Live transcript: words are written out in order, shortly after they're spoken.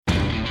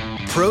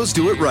Pros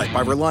do it right by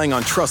relying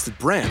on trusted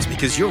brands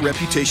because your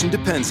reputation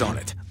depends on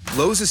it.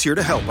 Lowe's is here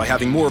to help by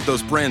having more of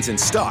those brands in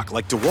stock,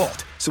 like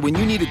DeWalt. So when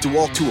you need a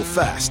DeWalt tool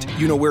fast,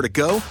 you know where to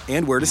go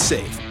and where to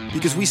save.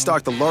 Because we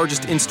stock the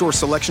largest in-store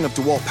selection of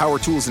DeWalt power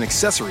tools and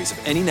accessories of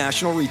any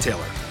national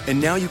retailer.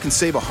 And now you can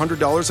save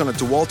 $100 on a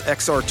DeWalt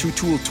XR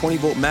 2-tool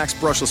 20-volt max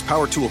brushless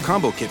power tool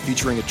combo kit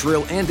featuring a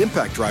drill and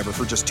impact driver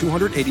for just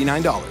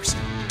 $289.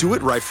 Do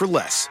it right for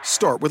less.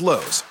 Start with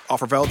Lowe's.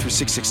 Offer valid through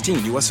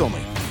 6/16, U.S.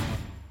 only.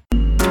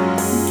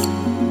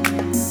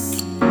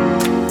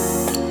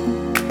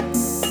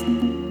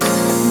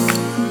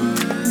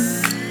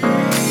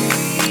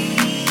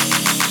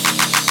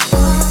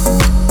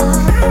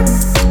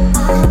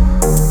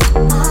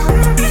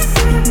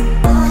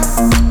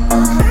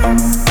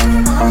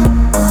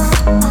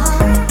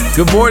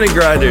 Good morning,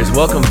 Grinders.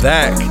 Welcome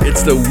back.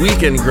 It's the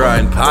Weekend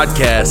Grind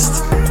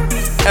Podcast.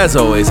 As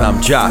always,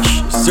 I'm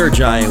Josh, Sir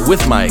Giant,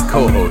 with my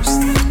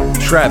co-host,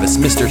 Travis,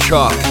 Mr.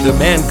 Chalk, the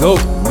Man Goat,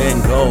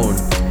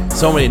 Mangone.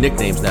 So many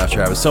nicknames now,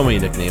 Travis. So many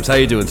nicknames. How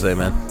you doing today,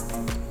 man?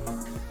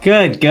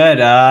 Good.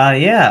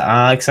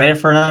 Excited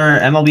for another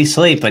MLB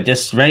slate, but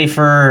just ready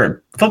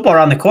for football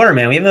around the corner,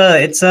 man.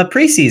 It's a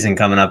preseason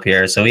coming up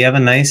here, so we have a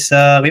nice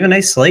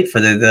slate for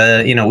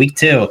the week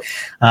 2.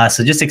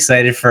 So just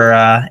excited for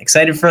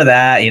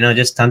that.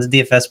 Just tons of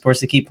DFS sports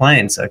to keep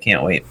playing, so I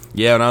can't wait.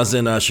 Yeah, when I was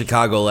in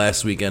Chicago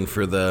last weekend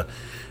for the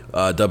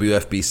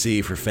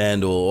WFBC for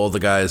FanDuel, all the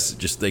guys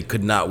they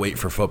could not wait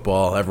for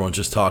football. Everyone's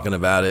just talking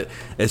about it.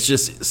 It's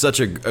just such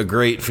a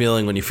great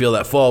feeling when you feel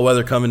that fall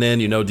weather coming in.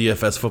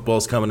 DFS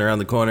football's coming around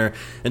the corner,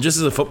 and just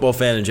as a football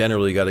fan in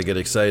general, you got to get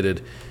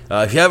excited.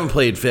 If you haven't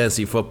played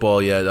fantasy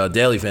football yet,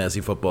 daily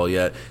fantasy football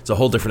yet, it's a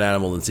whole different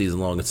animal than season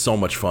long. It's so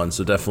much fun.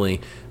 So definitely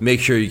make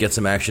sure you get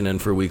some action in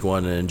for week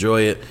 1 and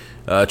enjoy it.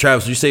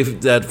 Travis, would you say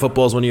that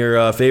football is one of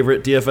your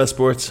favorite DFS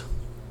sports?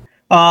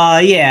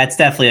 Yeah, it's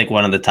definitely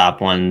one of the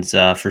top ones,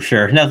 for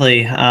sure.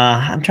 Definitely.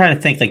 I'm trying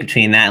to think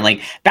between that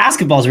and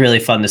basketball is really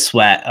fun to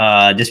sweat,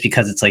 just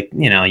because it's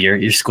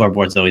your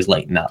scoreboard's always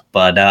lighting up.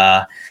 But,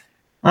 I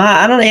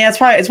don't know. Yeah, it's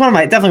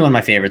definitely one of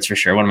my favorites for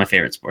sure. One of my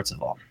favorite sports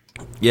of all.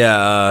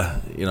 Yeah,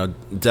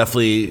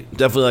 definitely,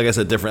 like I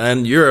said, different.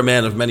 And you're a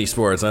man of many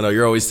sports. I know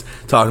you're always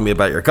talking to me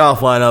about your golf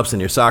lineups and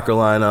your soccer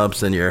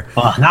lineups and your...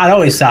 Well, not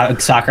always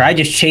soccer. I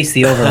just chased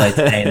the overlay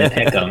today and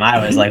pick them.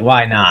 I was like,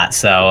 why not?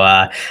 So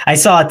I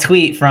saw a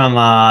tweet from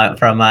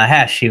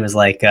Hesh. He was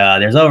like,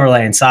 there's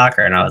overlay in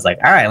soccer. And I was like,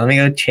 all right, let me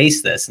go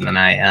chase this. And then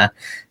I...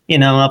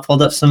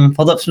 pulled up some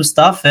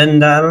stuff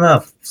and I don't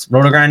know,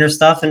 RotoGrinder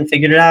stuff and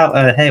figured it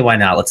out. Hey, why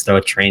not? Let's throw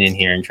a train in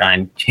here and try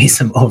and chase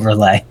some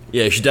overlay.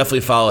 Yeah, you should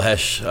definitely follow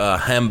Hesh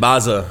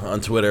Hambaza on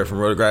Twitter from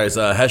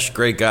RotoGrinders. Hesh,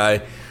 great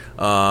guy.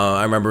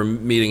 I remember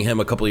meeting him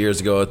a couple of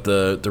years ago at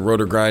the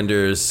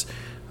RotoGrinders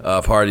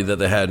party that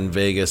they had in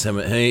Vegas.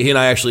 He and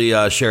I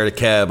actually shared a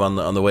cab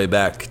on the way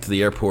back to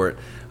the airport.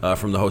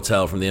 From the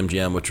hotel, from the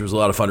MGM, which was a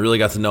lot of fun. Really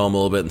got to know him a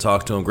little bit and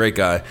talk to him. Great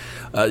guy.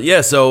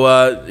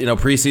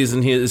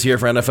 Preseason is here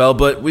for NFL,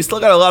 but we still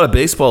got a lot of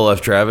baseball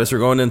left, Travis. We're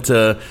going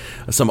into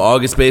some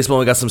August baseball.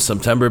 We got some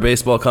September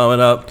baseball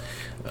coming up.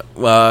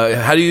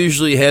 How do you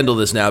usually handle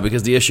this now?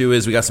 Because the issue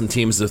is we got some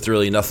teams with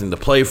really nothing to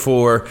play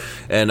for,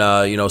 and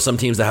some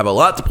teams that have a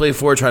lot to play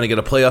for, trying to get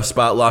a playoff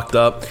spot locked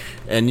up,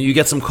 and you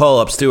get some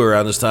call-ups too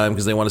around this time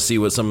because they want to see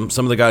what some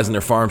of the guys in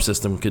their farm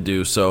system could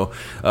do. So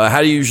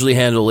how do you usually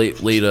handle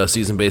late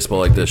season baseball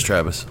like this,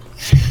 Travis?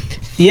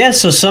 Yeah,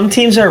 so some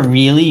teams are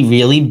really,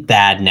 really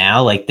bad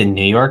now, like the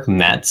New York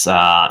Mets.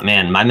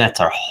 Man, my Mets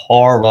are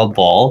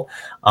horrible.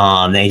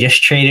 They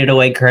just traded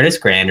away Curtis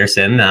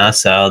Granderson,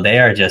 so they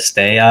are just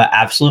a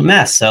absolute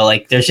mess. So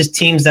there's just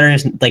teams that are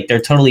just, they're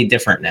totally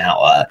different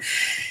now.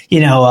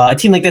 A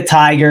team like the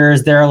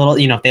Tigers, they're a little,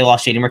 they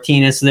lost JD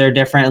Martinez, so they're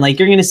different. And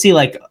you're going to see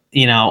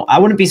I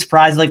wouldn't be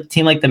surprised a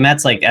team like the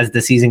Mets, as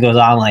the season goes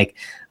on,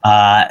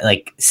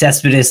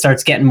 Cespedes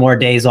starts getting more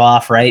days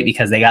off, right?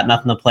 Because they got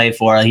nothing to play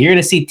for. You're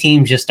going to see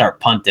teams just start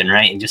punting,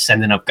 right? And just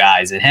sending up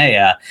guys. And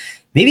hey,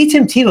 maybe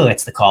Tim Tebow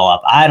gets the call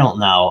up. I don't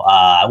know.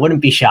 I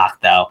wouldn't be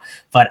shocked though.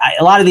 But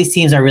a lot of these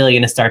teams are really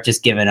going to start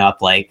just giving up.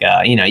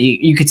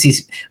 You could see,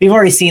 we've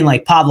already seen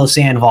Pablo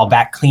Sandoval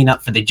back clean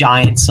up for the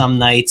Giants some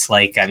nights.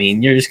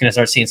 You're just going to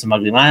start seeing some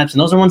ugly lineups, and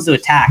those are ones to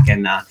attack.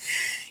 And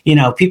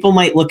people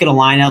might look at a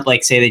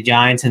lineup say the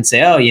Giants and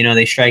say, oh,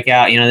 they strike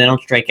out. They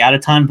don't strike out a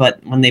ton,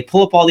 but when they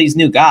pull up all these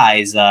new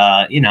guys,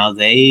 they're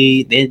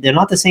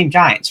not the same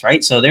Giants,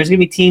 right? So there's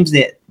going to be teams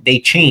that they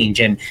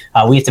change, and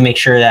we have to make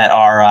sure that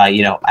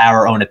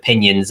our own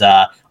opinions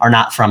are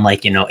not from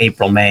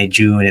April, May,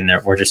 June, and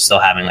we're just still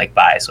having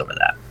bias over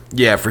that.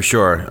 Yeah, for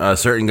sure.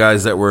 Certain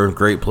guys that were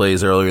great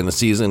plays earlier in the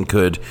season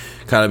could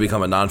kind of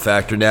become a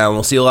non-factor now, and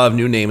we'll see a lot of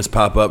new names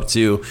pop up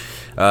too.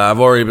 I've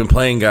already been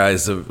playing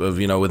guys of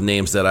with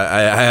names that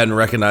I hadn't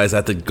recognized. I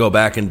had to go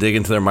back and dig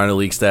into their minor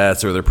league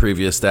stats or their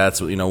previous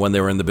stats, when they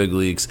were in the big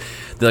leagues.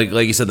 Like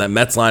you said, that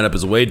Mets lineup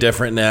is way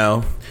different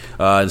now,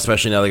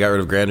 especially now they got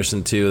rid of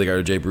Granderson too. They got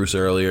rid of Jay Bruce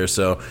earlier,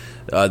 so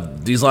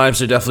these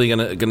lineups are definitely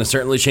going to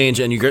certainly change,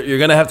 and you're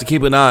going to have to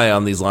keep an eye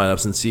on these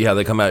lineups and see how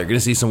they come out. You're going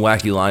to see some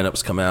wacky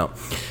lineups come out.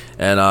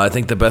 And I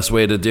think the best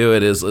way to do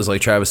it is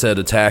like Travis said,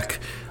 attack,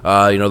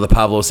 the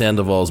Pablo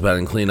Sandoval's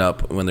batting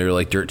cleanup when they're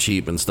like dirt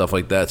cheap and stuff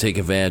like that. Take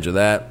advantage of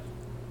that.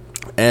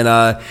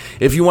 And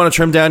if you want to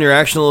trim down your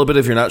action a little bit,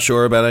 if you're not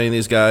sure about any of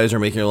these guys or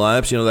making your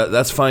lineups,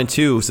 that's fine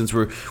too. Since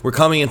we're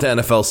coming into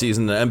NFL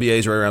season, the NBA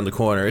is right around the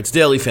corner. It's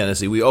daily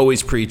fantasy. We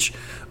always preach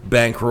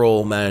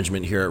bankroll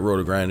management here at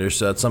RotoGrinders,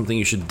 so that's something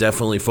you should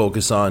definitely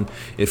focus on.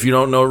 If you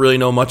don't really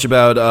know much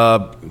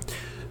about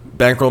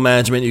bankroll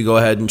management, you go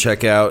ahead and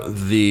check out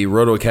the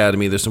Roto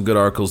Academy. There's some good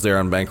articles there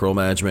on bankroll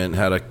management,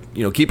 how to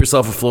keep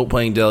yourself afloat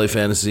playing daily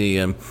fantasy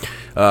and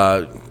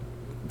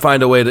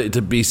find a way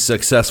to be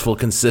successful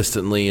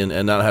consistently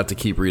and not have to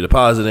keep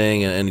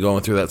redepositing and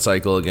going through that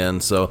cycle again.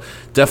 So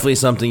definitely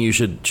something you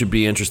should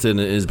be interested in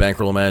is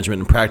bankroll management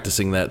and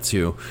practicing that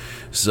too.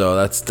 So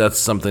that's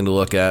something to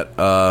look at.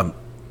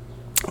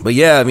 But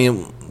yeah, I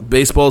mean,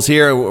 baseball's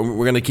here.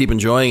 We're going to keep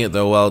enjoying it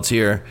though while it's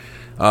here.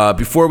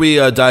 Before we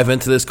dive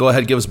into this, go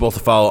ahead and give us both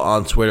a follow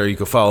on Twitter. You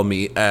can follow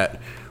me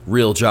at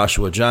Real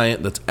Joshua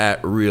Giant. That's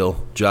at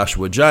Real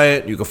Joshua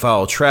Giant. You can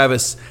follow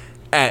Travis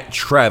at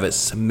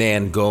Travis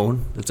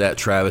Mangone. That's at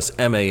Travis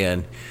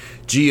Mangone.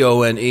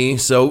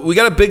 So we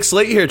got a big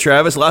slate here,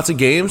 Travis. Lots of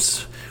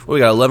games. We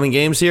got 11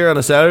 games here on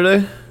a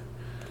Saturday.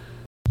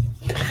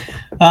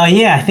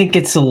 Yeah, I think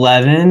it's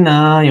 11.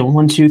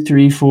 1, 2,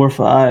 3, 4,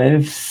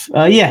 5.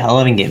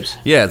 11 games.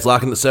 Yeah, it's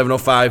locking at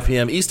 7:05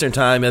 p.m. Eastern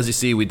time. As you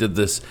see, we did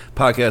this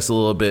podcast a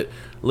little bit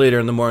later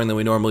in the morning than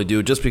we normally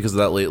do, just because of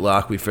that late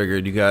lock. We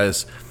figured you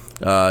guys,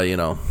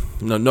 no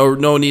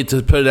need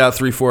to put it out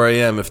 3, 4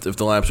 a.m. if the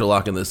lineups are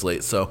locking this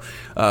late. So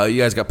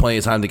you guys got plenty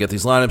of time to get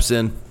these lineups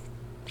in.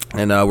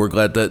 And we're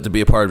glad to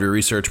be a part of your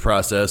research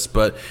process.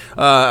 But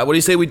what do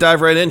you say we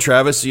dive right in,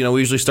 Travis? We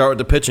usually start with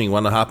the pitching. You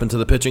want to hop into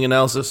the pitching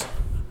analysis?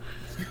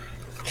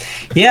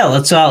 Yeah,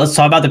 let's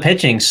talk about the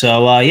pitching.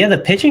 So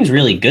the pitching's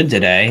really good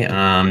today.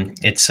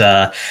 It's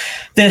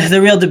the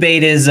real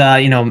debate is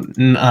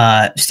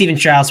Steven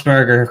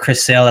Strasburg or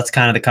Chris Sale. That's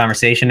kind of the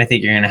conversation I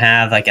think you're going to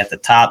have like at the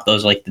top.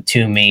 Those are like the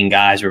two main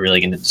guys we're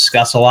really going to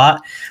discuss a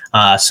lot.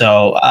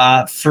 So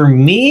for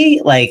me,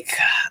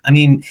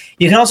 you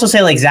can also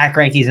say like Zach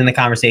Greinke's in the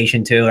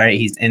conversation too, right?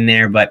 He's in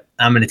there, but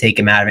I'm going to take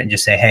him out of it and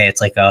just say, hey,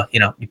 it's like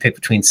you pick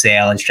between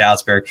Sale and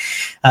Strasburg.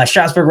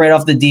 Strasburg right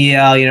off the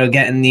DL,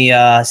 getting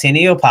the San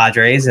Diego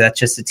Padres. That's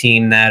just a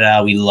team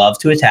that we love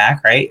to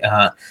attack, right?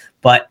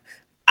 But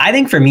I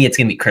think for me, it's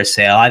going to be Chris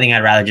Sale. I think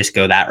I'd rather just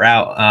go that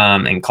route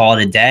and call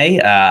it a day.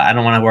 I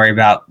don't want to worry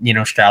about,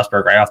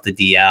 Strasburg right off the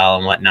DL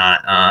and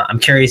whatnot. I'm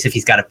curious if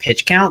he's got a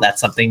pitch count.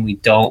 That's something we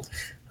don't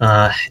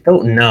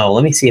know.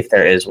 Let me see if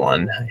there is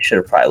one. I should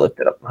have probably looked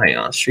it up. Hang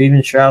on.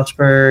 Steven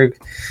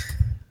Strasburg.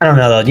 I don't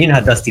know, though. You know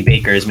how Dusty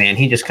Baker is, man.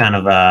 He just kind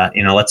of,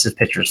 lets his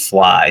pitchers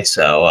fly.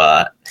 So,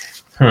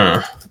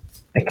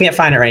 I can't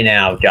find it right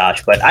now,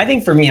 Josh. But I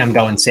think for me, I'm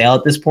going Sale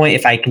at this point.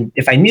 If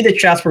I knew that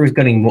Strasburg was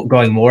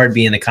going more, it'd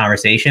be in the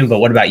conversation. But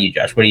what about you,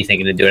 Josh? What are you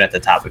thinking to do it at the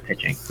top of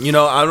pitching?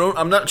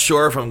 I'm not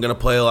sure if I'm going to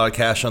play a lot of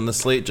cash on this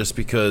slate just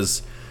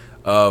because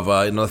of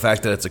the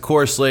fact that it's a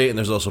core slate and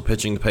there's also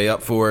pitching to pay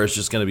up for. It's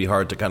just going to be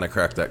hard to kind of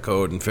crack that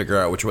code and figure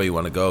out which way you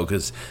want to go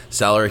because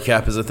salary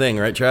cap is a thing,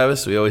 right,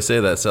 Travis? We always say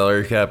that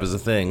salary cap is a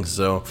thing.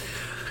 So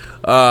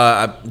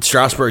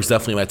Strasburg's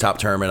definitely my top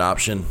tournament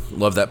option.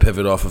 Love that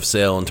pivot off of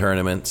Sale in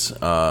tournaments.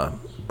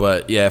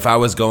 But yeah, if I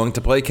was going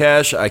to play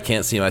cash, I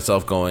can't see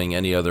myself going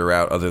any other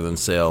route other than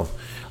Sale.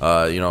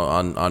 On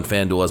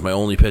FanDuel as my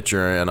only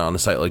pitcher and on a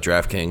site like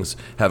DraftKings,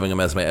 having him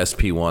as my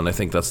SP1, I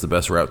think that's the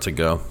best route to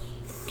go.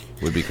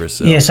 Would be Chris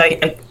Sale. Yes,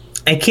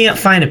 I can't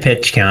find a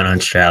pitch count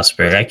on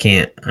Strasburg. I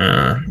can't.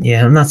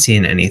 I'm not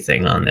seeing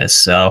anything on this.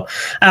 So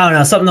I don't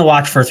know. Something to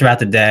watch for throughout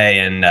the day,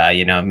 and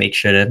make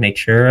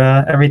sure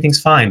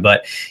everything's fine.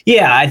 But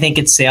yeah, I think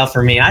it's Sale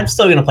for me. I'm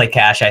still going to play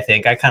cash. I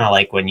think I kind of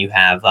like when you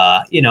have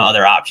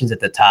other options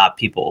at the top.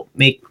 People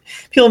make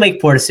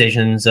poor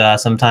decisions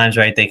sometimes,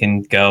 right? They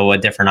can go a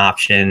different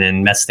option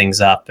and mess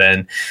things up,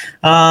 and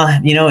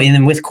and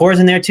then with cores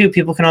in there too,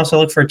 people can also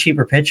look for a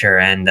cheaper pitcher.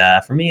 And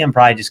for me, I'm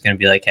probably just going to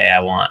be like, hey, I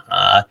want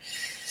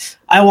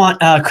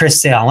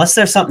Chris Sale, unless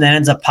there's something that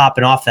ends up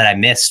popping off that I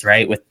missed,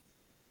 right, with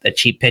a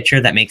cheap pitcher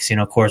that makes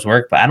cores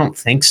work. But I don't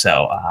think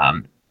so.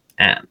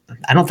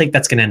 I don't think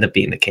that's going to end up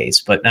being the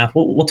case. But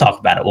we'll talk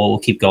about it. We'll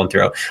keep going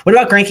through. What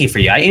about Greinke for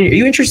you? Are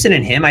you interested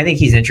in him? I think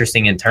he's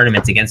interesting in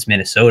tournaments against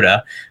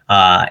Minnesota,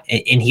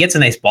 and he gets a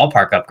nice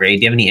ballpark upgrade.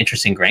 Do you have any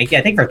interest in Greinke?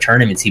 I think for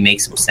tournaments he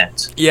makes some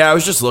sense. Yeah, I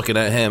was just looking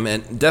at him,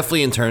 and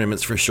definitely in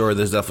tournaments for sure.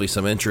 There's definitely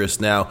some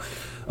interest now.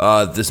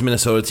 This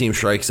Minnesota team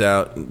strikes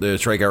out. The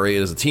strikeout rate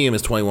as a team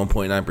is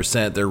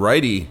 21.9%.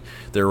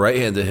 Their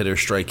right-handed hitters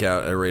strike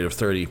out at a rate of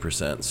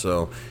 30%.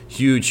 So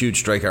huge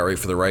strikeout rate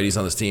for the righties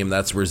on this team.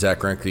 That's where Zach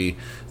Greinke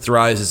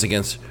thrives, is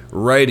against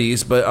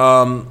righties. But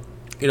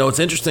it's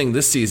interesting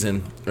this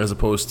season as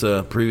opposed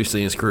to previously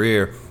in his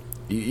career.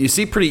 You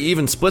see pretty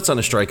even splits on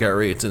his strikeout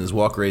rates and his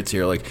walk rates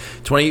here, like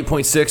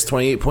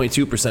 28.6, 28.2%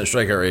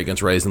 strikeout rate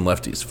against righties and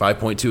lefties,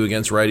 5.2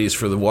 against righties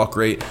for the walk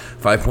rate,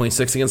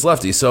 5.6 against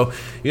lefties. So,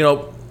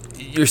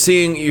 you're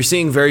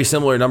seeing very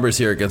similar numbers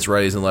here against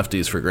righties and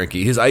lefties for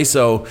Greinke. His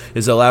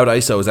allowed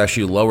ISO is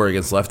actually lower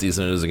against lefties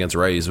than it is against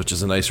righties, which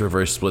is a nice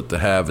reverse split to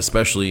have,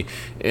 especially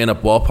in a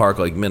ballpark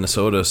like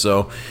Minnesota.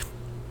 So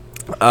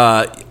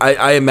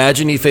I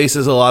imagine he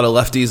faces a lot of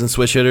lefties and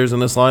switch hitters in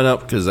this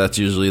lineup because that's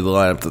usually the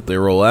lineup that they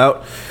roll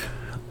out.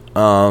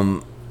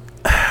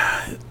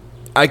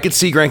 I could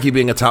see Greinke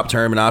being a top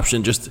tournament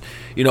option, just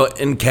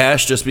in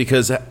cash, just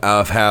because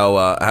of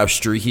how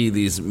streaky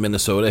these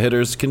Minnesota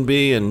hitters can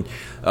be, and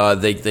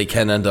they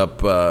can end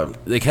up I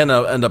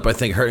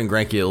think hurting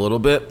Greinke a little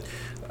bit.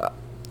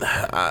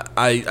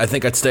 I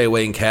think I'd stay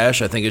away in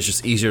cash. I think it's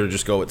just easier to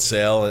just go with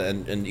Sale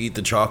and eat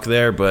the chalk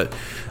there. But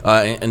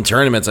in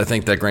tournaments, I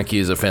think that Greinke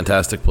is a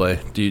fantastic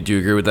play. Do you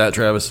agree with that,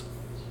 Travis?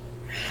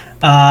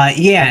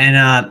 Yeah, and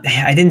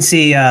I didn't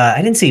see,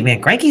 man,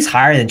 Greinke's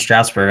higher than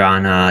Strasburg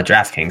on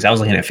DraftKings. I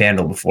was looking at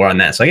FanDuel before on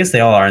that, so I guess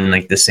they all are in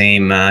like the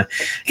same. I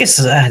guess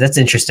that's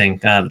interesting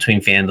between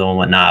FanDuel and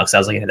whatnot, because I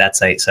was looking at that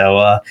site. So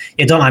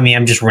yeah, don't mind me.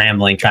 I'm just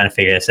rambling, trying to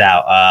figure this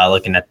out.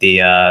 Looking at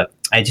the,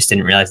 I just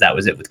didn't realize that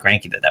was it with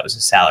Greinke, that was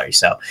his salary.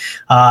 So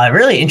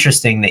really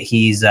interesting that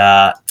he's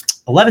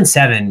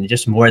 11-7,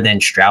 just more than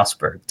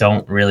Strasburg.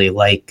 Don't really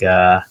like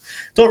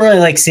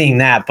seeing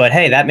that, but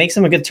hey, that makes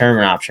him a good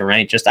tournament option,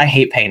 right? Just I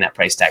hate paying that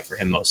price tag for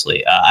him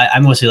mostly. I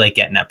mostly like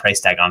getting that price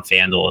tag on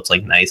FanDuel. It's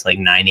like nice, like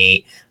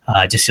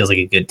 9.8. Just feels like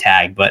a good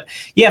tag. But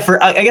yeah,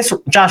 for I guess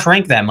Josh,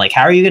 rank them. Like,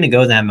 how are you going to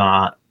go them?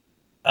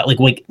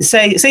 Like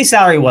say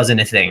salary wasn't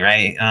a thing,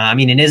 right? I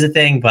mean, it is a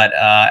thing, but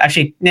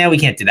actually, no, we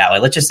can't do that way.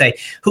 Let's just say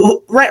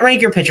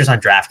rank your pitchers on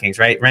DraftKings,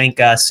 right? Rank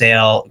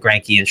Sale,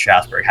 Greinke, and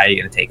Strasburg. How are you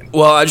going to take them?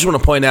 Well, I just want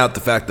to point out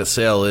the fact that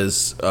Sale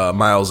is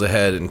miles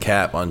ahead in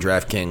cap on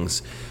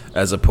DraftKings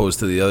as opposed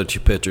to the other two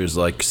pitchers.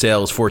 Like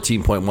Sale is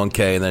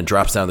 14.1K and then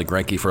drops down to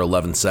Greinke for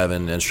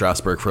 11.7 and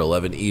Strasburg for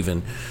 11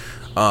 even.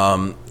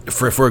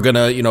 If we're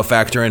gonna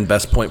factor in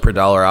best point per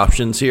dollar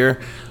options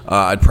here,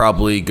 I'd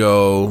probably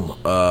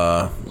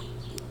go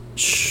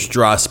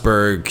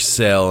Strasburg,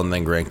 Sale, and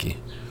then Greinke.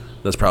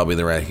 That's probably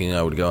the ranking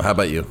I would go. How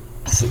about you?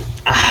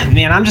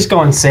 Man, I'm just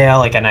going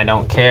Sale, and I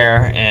don't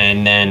care,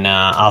 and then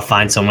I'll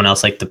find someone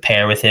else to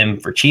pair with him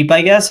for cheap,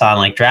 I guess, on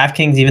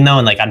DraftKings, even though,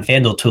 and on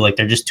FanDuel too,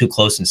 they're just too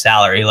close in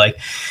salary.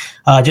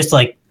 Just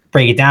to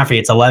break it down for you,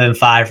 it's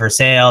 11.5 for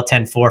Sale,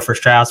 10.4 for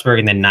Strasburg,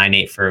 and then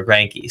 9.8 for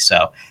Greinke.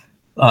 So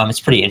it's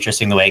pretty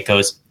interesting the way it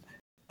goes.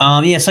 So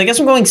I guess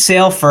I'm going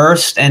Sale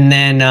first, and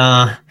then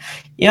I'm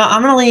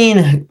gonna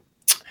lean.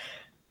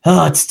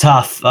 Oh, it's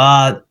tough.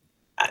 I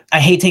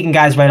hate taking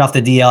guys right off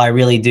the DL. I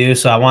really do.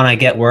 So I want to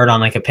get word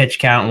on a pitch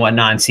count and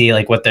whatnot and see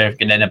what they're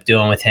going to end up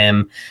doing with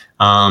him.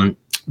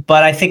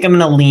 But I think I'm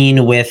going to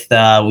lean with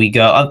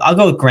I'll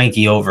go with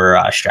Greinke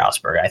over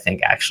Strasburg, I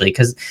think, actually,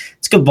 because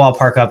it's a good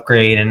ballpark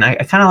upgrade, and I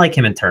kind of like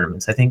him in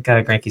tournaments. I think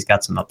Greinke's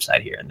got some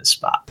upside here in this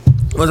spot.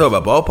 Let's talk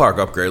about ballpark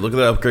upgrade. Look at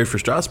that upgrade for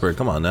Strasburg.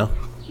 Come on now.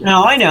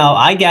 No, I know.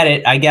 I get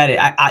it.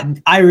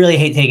 I really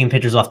hate taking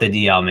pitchers off the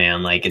DL,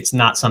 man. It's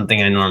not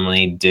something I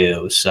normally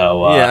do.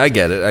 So yeah, I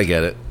get it. I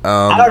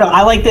don't know.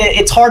 I like that.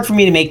 It's hard for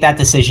me to make that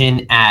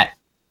decision at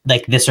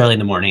this early in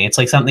the morning. It's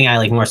something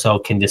I more so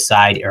can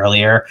decide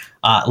earlier,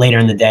 later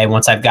in the day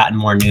once I've gotten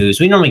more news.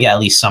 We normally get at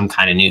least some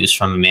kind of news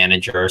from a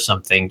manager or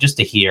something just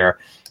to hear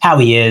how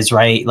he is,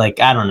 right?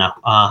 I don't know.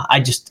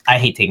 I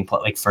hate taking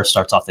first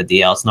starts off the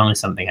DL. It's normally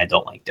something I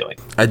don't like doing.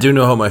 I do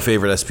know who my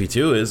favorite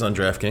SP2 is on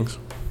DraftKings.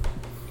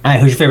 All right,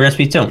 who's your favorite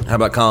SP2? How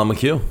about Colin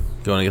McHugh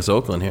going against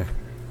Oakland here?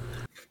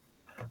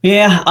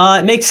 Yeah,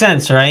 it makes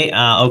sense, right?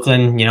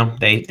 Oakland,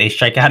 they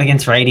strike out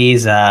against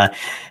righties.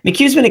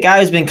 McHugh's been a guy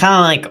who's been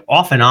kind of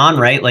off and on,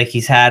 right?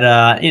 He's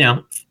had,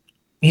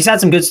 he's had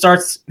some good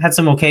starts, had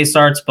some okay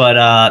starts, but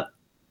I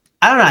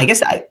don't know. I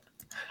guess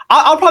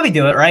I'll probably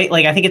do it, right?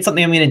 I think it's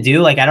something I'm going to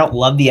do. I don't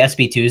love the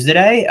SP2s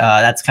today.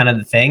 That's kind of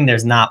the thing.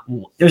 There's no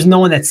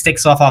one that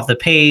sticks off the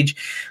page.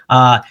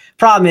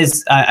 Problem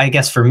is, I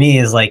guess for me,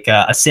 is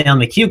a Sale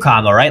McHugh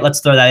combo, right?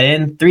 Let's throw that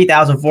in,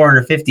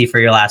 3,450 for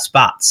your last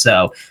spot.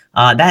 So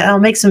that'll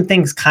make some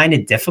things kind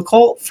of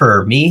difficult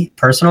for me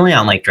personally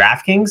on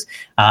DraftKings.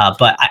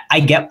 But I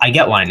get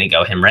wanting to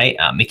go him, right?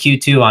 McHugh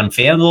too on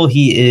FanDuel,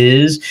 he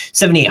is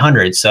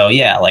 7,800. So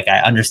yeah, I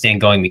understand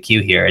going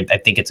McHugh here. I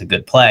think it's a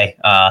good play.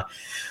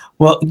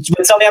 Well,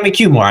 tell me on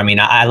McHugh more. I mean,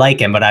 I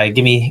like him, but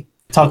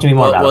talk to me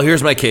more about it. Well,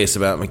 here's my case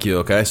about McHugh,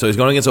 okay? So he's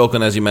going against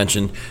Oakland, as you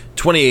mentioned,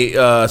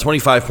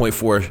 25.4%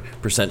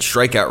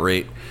 strikeout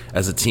rate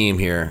as a team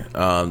here.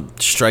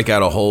 Strike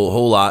out a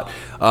whole lot.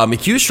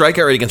 McHugh's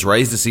strikeout rate against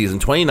righties this season,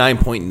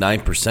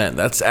 29.9%.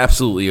 That's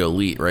absolutely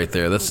elite right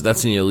there.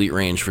 That's in the elite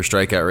range for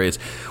strikeout rates.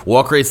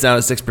 Walk rate's down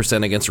at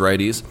 6% against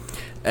righties.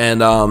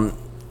 And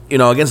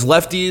against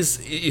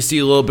lefties, you see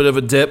a little bit of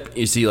a dip.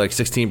 You see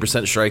 16%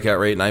 strikeout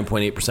rate,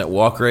 9.8%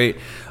 walk rate.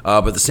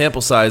 But the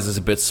sample size is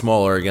a bit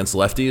smaller against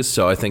lefties,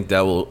 so I think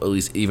that will at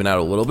least even out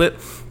a little bit.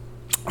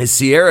 His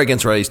Sierra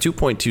against righties,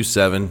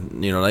 2.27,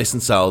 nice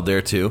and solid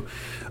there too.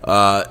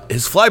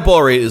 His fly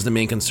ball rate is the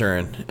main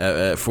concern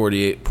at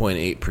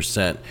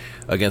 48.8%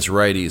 against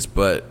righties.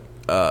 But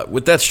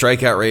with that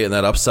strikeout rate and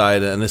that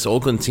upside, and this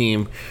Oakland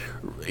team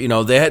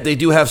they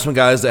do have some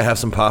guys that have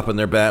some pop in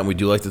their bat, and we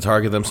do like to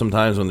target them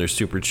sometimes when they're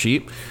super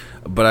cheap.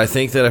 But I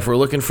think that if we're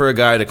looking for a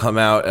guy to come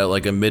out at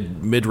like a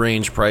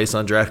mid-range price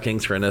on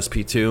DraftKings for an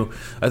SP2,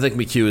 I think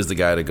McHugh is the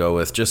guy to go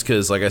with, just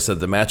because, like I said,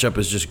 the matchup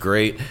is just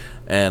great,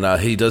 and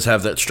he does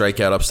have that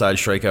strikeout upside,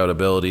 strikeout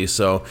ability.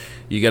 So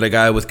you get a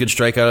guy with good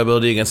strikeout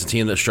ability against a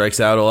team that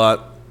strikes out a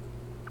lot.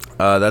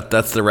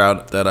 That's the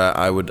route that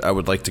I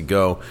would like to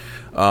go.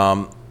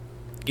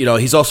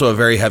 He's also a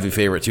very heavy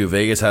favorite too.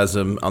 Vegas has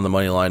him on the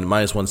money line,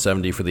 minus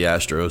 170 for the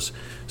Astros.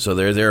 So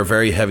they're a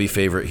very heavy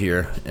favorite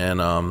here, and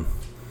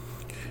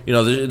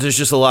there's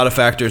just a lot of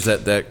factors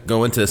that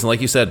go into this. And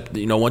like you said,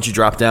 once you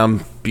drop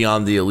down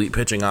beyond the elite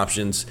pitching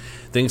options,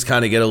 things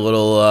kind of get a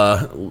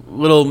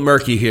little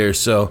murky here.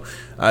 So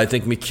I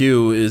think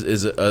McHugh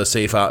is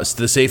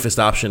the safest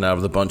option out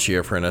of the bunch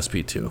here for an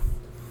SP2.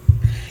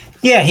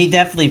 Yeah, he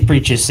definitely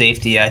preaches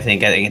safety. I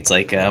think it's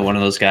like one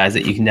of those guys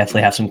that you can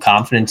definitely have some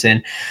confidence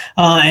in.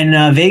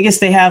 And Vegas,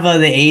 they have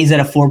the A's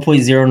at a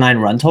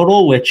 4.09 run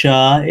total, which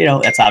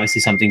that's obviously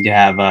something to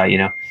have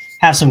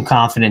have some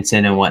confidence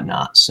in and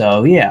whatnot.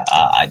 So yeah,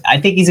 I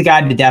think he's a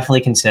guy to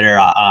definitely consider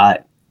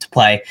to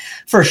play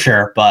for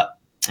sure. But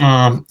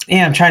I'm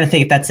trying to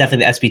think if that's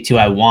definitely the SB2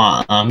 I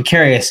want. I'm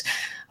curious.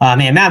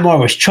 Matt Moore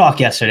was chalk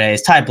yesterday.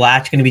 Is Ty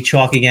Blatch going to be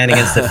chalk again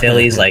against the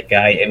Phillies? Oh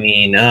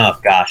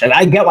gosh,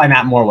 I get why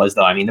Matt Moore was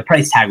though. I mean, the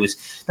price tag was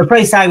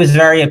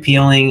very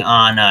appealing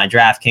on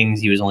DraftKings.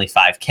 He was only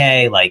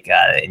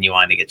 $5K. And you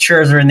wanted to get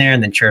Scherzer in there,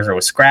 and then Scherzer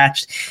was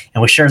scratched.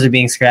 And with Scherzer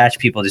being scratched,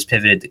 people just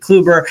pivoted to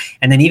Kluber,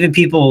 and then even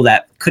people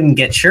that couldn't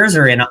get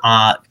Scherzer in,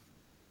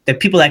 the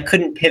people that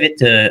couldn't pivot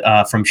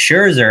to from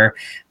Scherzer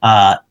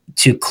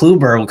to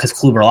Kluber, because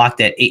Kluber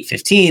locked at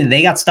 8.15,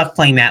 they got stuck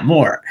playing Matt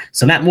Moore.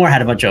 So Matt Moore had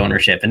a bunch of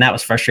ownership, and that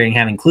was frustrating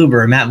having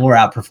Kluber, and Matt Moore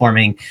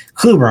outperforming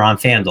Kluber on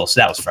FanDuel.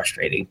 So that was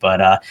frustrating.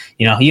 But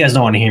you guys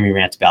don't want to hear me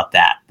rant about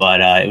that.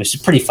 But it was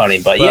pretty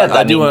funny. But yeah,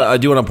 I do want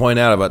to point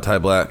out about Ty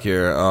Blatch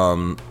here.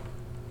 I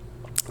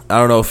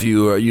don't know if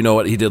you know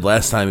what he did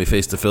last time he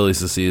faced the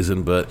Phillies this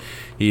season, but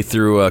he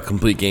threw a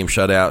complete game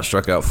shutout,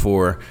 struck out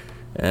 4.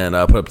 And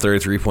put up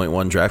 33.1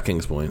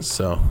 DraftKings points.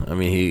 So I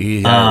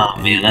mean,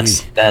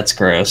 that's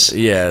gross.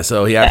 Yeah,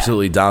 so he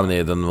absolutely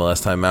dominated them the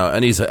last time out,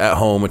 and he's at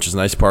home, which is a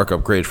nice park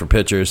upgrade for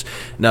pitchers.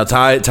 Now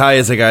Ty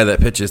is a guguy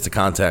that pitches to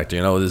contact.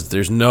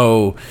 There's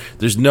no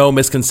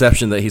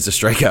misconception that he's a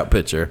strikeout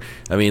pitcher.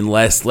 I mean,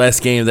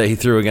 last game that he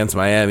threw against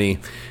Miami,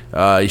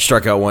 he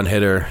struck out 1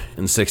 hitter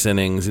in 6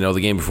 innings. The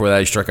game before that,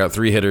 he struck out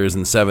 3 hitters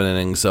in 7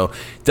 innings. So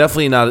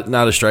definitely not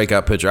a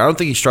strikeout pitcher. I don't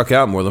think he struck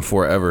out more than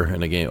 4 ever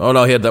in a game. Oh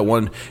no, he had that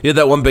one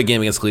big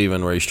game against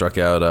Cleveland where he struck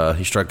out.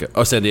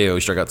 San Diego.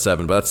 He struck out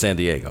 7, but that's San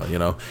Diego.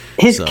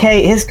 His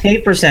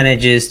K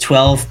percentage is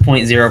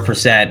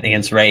 12.0%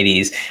 against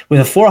righties with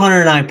a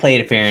 409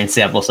 plate appearance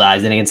sample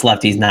size, and against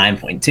lefties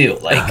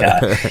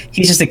 9.2.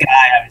 He's just a guy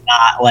I'm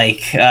not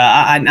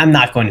I'm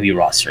not going to be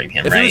rostering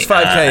him. If he was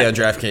 5K on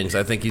DraftKings,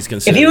 I think he's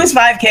considered. If he was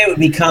 5K, it would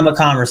become a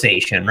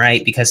conversation,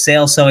 right? Because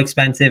sale's so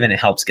expensive and it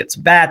helps get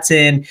some bats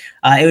in.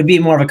 It would be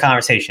more of a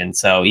conversation.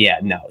 So yeah,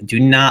 no, do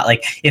not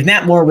if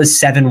Matt Moore was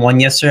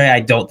 7-1 yesterday, I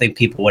don't think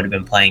people would have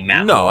been playing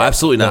Matt Moore. No,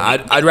 absolutely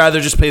not. I'd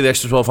rather just pay the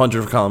extra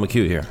 $1,200 for Colin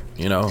McHugh here.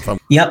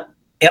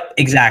 Yep,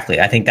 exactly.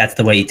 I think that's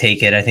the way you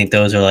take it. I think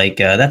those are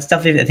that's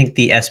definitely, I think,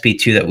 the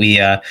SB2 that we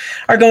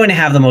are going to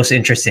have the most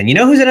interest in.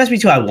 Who's an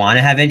SB2 I want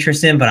to have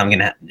interest in, but I'm going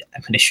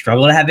to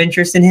struggle to have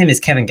interest in him is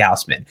Kevin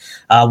Gausman.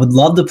 Would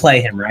love to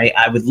play him, right?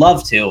 I would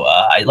love to.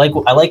 I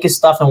like his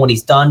stuff and what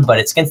he's done, but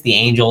it's against the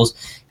Angels.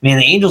 Man,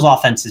 the Angels'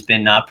 offense has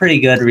been pretty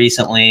good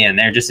recently, and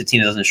they're just a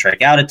team that doesn't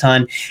strike out a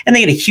ton, and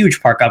they get a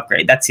huge park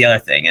upgrade. That's the other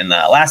thing. And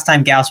last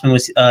time Gausman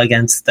was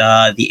against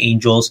the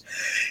Angels,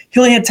 he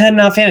only had 10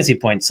 fantasy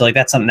points. So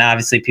that's something that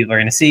obviously people are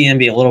going to see and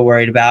be a little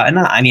worried about. And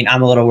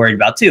I'm a little worried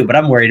about too, but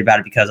I'm worried about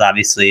it because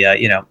obviously,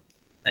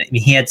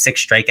 he had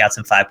 6 strikeouts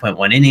in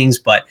 5.1 innings,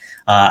 but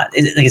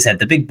like I said,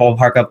 the big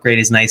ballpark upgrade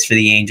is nice for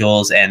the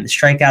Angels, and the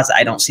strikeouts,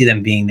 I don't see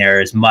them being there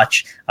as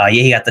much.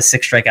 He got the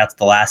 6 strikeouts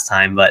the last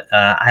time, but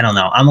I don't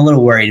know. I'm a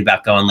little worried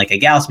about going like a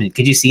Gausman.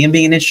 Could you see him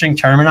being an interesting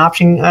tournament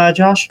option,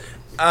 Josh?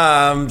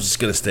 I'm just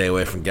going to stay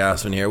away from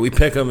Gausman here. We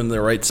pick him in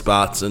the right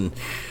spots, and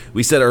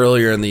we said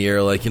earlier in the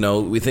year,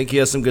 we think he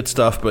has some good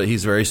stuff, but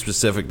he's very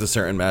specific to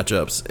certain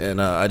matchups.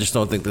 And I just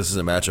don't think this is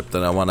a matchup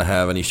that I want to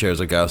have any shares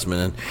of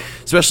Gausman in,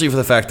 especially for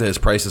the fact that his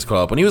price has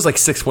caught up. When he was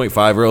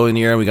 6.5 early in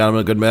the year and we got him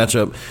a good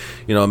matchup,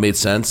 it made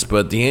sense.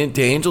 But the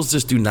Angels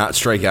just do not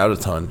strike out a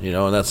ton,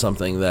 and that's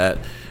something that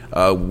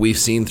we've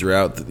seen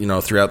throughout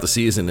the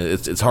season.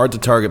 It's hard to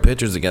target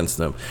pitchers against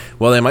them.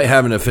 While they might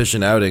have an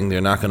efficient outing, they're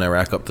not going to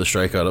rack up the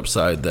strikeout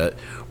upside that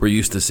we're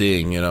used to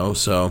seeing.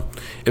 So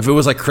if it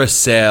was like Chris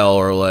Sale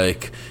or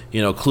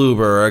Kluber,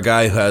 or a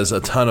guy who has a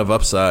ton of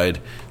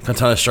upside, a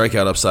ton of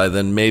strikeout upside,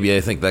 then maybe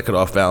I think that could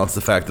off balance the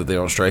fact that they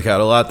don't strike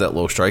out a lot, that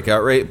low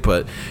strikeout rate.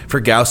 But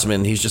for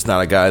Gausman, he's just not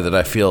a guy that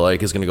I feel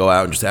like is going to go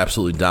out and just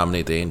absolutely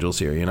dominate the Angels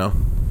here.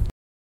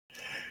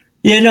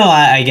 Yeah, no,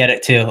 I get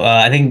it too.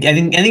 I think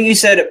you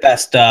said it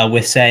best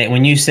with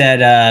when you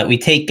said we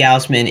take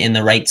Gaussman in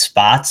the right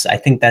spots. I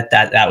think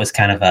that was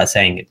kind of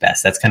saying it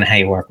best. That's kind of how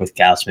you work with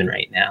Gaussman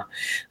right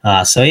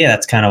now. So yeah,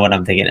 that's kind of what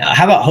I'm thinking.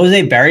 How about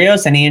Jose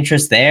Barrios? Any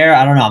interest there?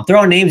 I don't know. I'm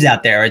throwing names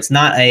out there. It's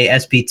not a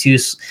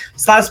SP2.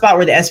 It's not a spot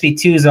where the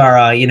SP2s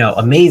are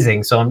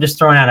amazing. So I'm just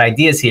throwing out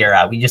ideas here.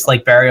 We just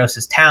like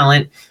Barrios'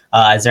 talent.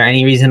 Is there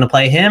any reason to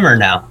play him or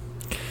no?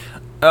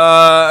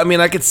 I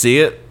mean, I could see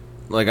it.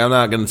 Like, I'm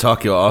not going to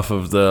talk you off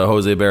of the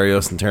Jose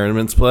Barrios and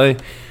tournaments play.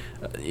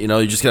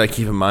 You just got to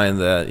keep in mind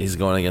that he's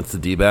going against the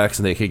D-backs,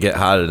 and they could get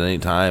hot at any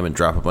time and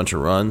drop a bunch of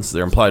runs.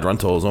 Their implied run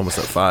total is almost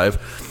at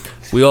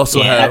 5. We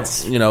also have,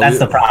 that's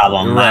the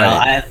problem.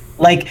 Right.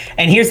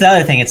 And here's the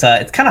other thing. It's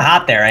kind of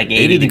hot there, like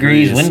 80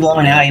 degrees, wind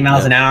blowing out 8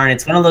 miles an hour, and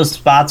it's one of those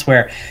spots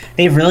where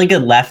they have really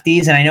good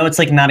lefties. And I know it's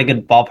like not a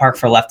good ballpark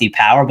for lefty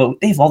power,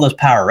 but they have all those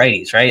power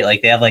righties, right?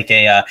 Like they have like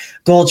a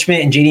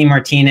Goldschmidt and JD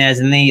Martinez,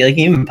 and they like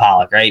even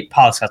Pollock, right?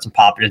 Pollock's got some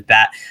pop in his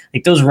bat.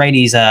 Like those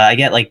righties, I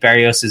get like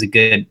Barrios is a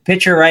good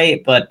pitcher,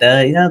 right? But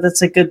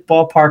that's a good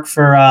ballpark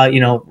for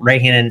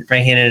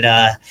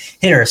right-handed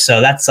hitters. So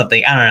that's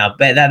something, I don't know.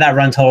 But that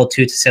run total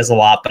too says a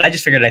lot. But I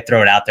just figured I'd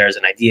throw it out there as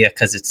an idea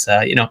because it's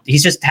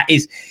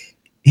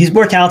he's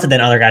more talented than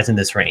other guys in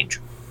this range.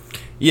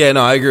 Yeah,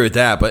 no, I agree with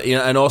that. But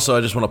and also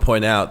I just want to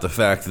point out the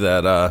fact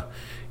that the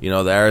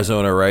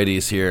Arizona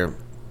righties here,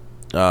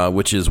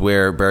 which is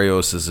where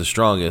Barrios is the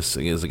strongest,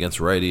 is against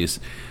righties.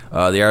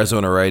 The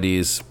Arizona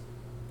righties,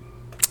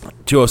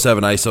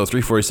 207 ISO,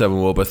 347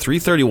 WOBA,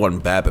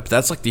 331 BABIP.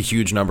 That's like the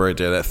huge number right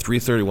there, that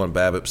 331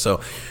 BABIP. So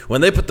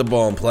when they put the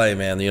ball in play,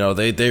 man,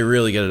 they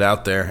really get it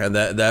out there. And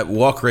that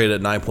walk rate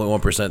at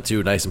 9.1%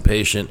 too, nice and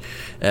patient.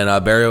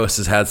 And Barrios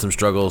has had some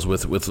struggles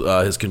with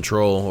his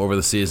control over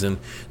the season.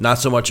 Not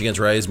so much against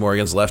righties, more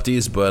against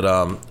lefties. But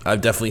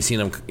I've definitely seen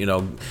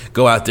him,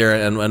 go out there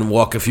and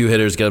walk a few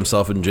hitters, get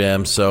himself in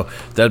jams. So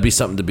that'd be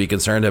something to be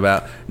concerned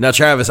about. Now,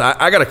 Travis,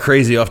 I got a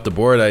crazy off the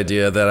board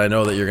idea that I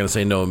know that you're going to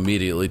say no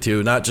immediately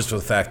to. Not just for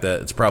the fact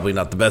that it's probably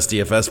not the best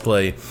DFS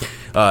play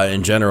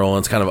in general, and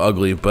it's kind of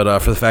ugly, but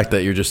for the fact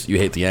that you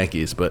hate the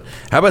Yankees. But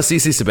how about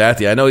CC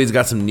Sabathia? I know he's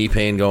got some knee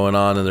pain going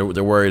on, and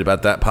they're worried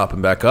about that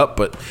popping back up,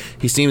 but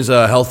he seems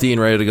healthy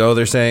and ready to go,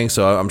 they're saying.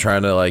 So I'm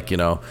trying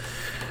to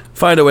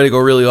find a way to go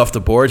really off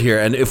the board here.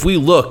 And if we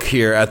look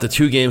here at the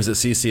 2 games that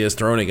CC has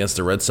thrown against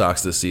the Red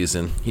Sox this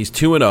season, he's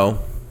 2-0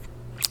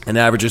 and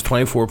averages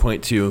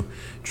 24.2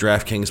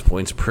 DraftKings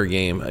points per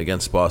game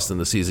against Boston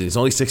this season. He's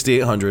only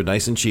 6,800,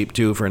 nice and cheap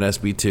too for an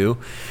SB2.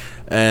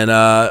 And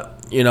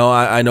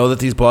I know that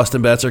these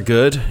Boston bets are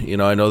good.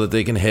 I know that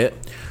they can hit,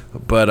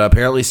 but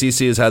apparently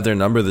CC has had their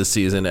number this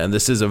season, and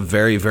this is a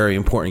very, very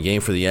important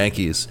game for the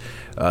Yankees.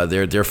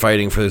 They're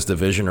fighting for this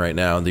division right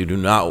now, and they do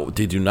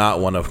not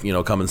want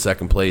to come in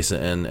second place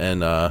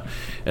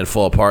and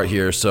fall apart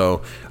here.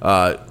 So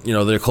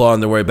they're clawing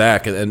their way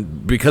back,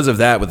 and because of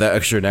that, with that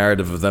extra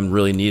narrative of them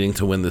really needing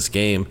to win this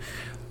game.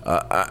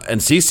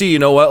 And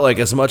CC,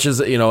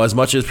 as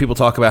much as people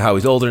talk about how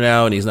he's older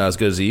now and he's not as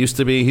good as he used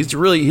to be,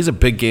 he's a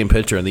big game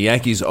pitcher, and the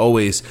Yankees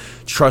always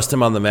trust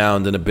him on the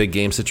mound in a big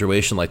game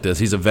situation like this.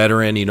 He's a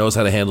veteran. He knows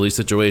how to handle these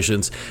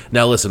situations.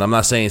 Now, listen, I'm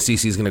not saying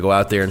CC's going to go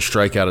out there and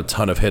strike out a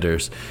ton of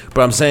hitters,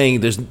 but I'm saying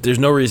there's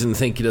no reason to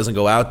think he doesn't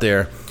go out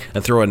there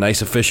and throw a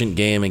nice, efficient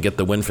game and get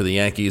the win for the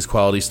Yankees,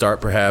 quality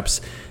start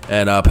perhaps,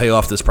 and pay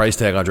off this price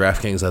tag on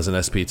DraftKings as an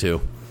SP2.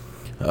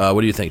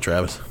 What do you think,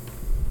 Travis?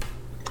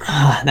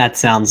 That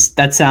sounds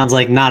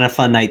like not a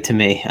fun night to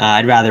me.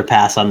 I'd rather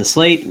pass on the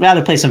slate,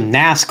 rather play some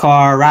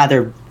NASCAR,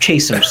 rather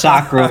chase some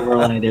soccer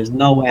overlay. There's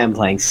no way I'm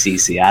playing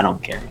CC. I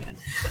don't care, man.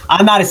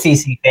 I'm not a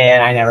CC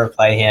fan. I never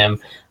play him.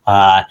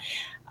 The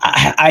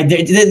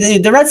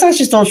Red Sox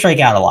just don't strike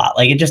out a lot.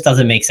 Like, it just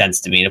doesn't make sense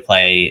to me to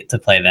play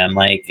them.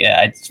 Like,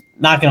 it's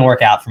not going to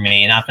work out for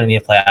me. Not going to be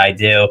a play I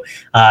do.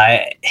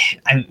 I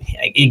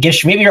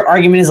guess maybe your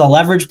argument is a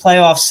leverage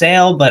playoff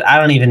sale, but I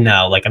don't even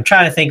know. Like, I'm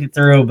trying to think it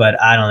through, but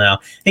I don't know.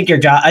 I think your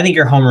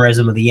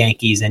homerism of the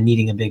Yankees and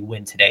needing a big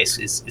win today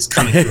is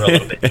coming through a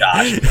little bit,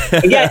 Josh.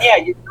 Again, yeah,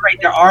 you're right.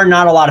 There are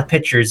not a lot of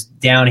pitchers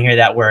down here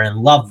that we're in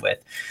love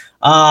with.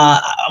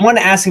 I want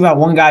to ask you about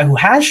one guy who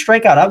has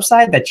strikeout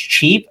upside that's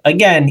cheap.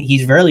 Again,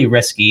 he's very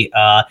risky.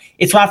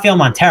 It's Rafael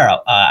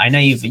Montero. I know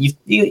I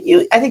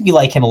think you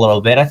like him a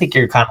little bit. I think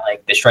you're kind of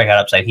like the strikeout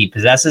upside he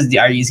possesses.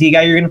 Is he a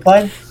guy you're going to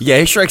play? Yeah,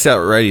 he strikes out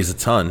righties a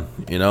ton,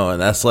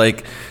 and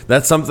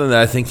that's something that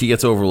I think he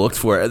gets overlooked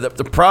for.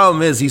 The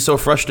problem is he's so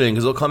frustrating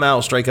because he'll come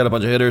out, strike out a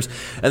bunch of hitters,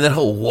 and then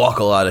he'll walk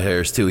a lot of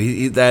hitters too.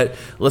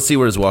 Let's see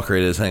what his walk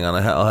rate is. Hang on,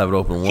 I'll have it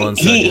open one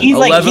second. He's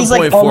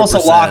like almost a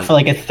lock for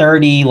like a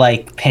 30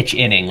 pitch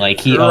inning. Like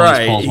he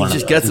always pulls one. He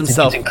just gets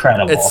himself. It's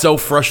incredible. It's so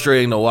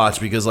frustrating to watch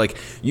because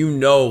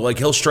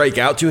he'll strike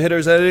out 2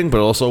 hitters at inning,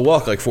 but also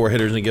walk 4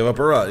 hitters and give up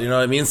a run. You know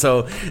what I mean?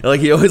 So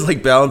he always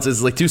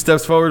balances 2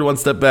 steps forward, 1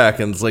 step back,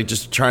 and it's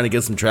just trying to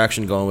get some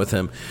traction going with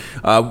him.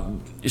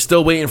 You're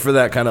still waiting for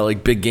that kind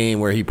of big game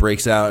where he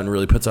breaks out and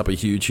really puts up a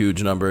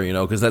huge number.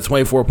 Because that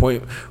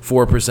 24.4%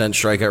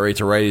 strikeout rate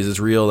to righties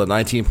is real. The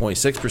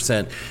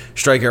 19.6%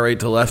 strikeout rate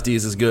to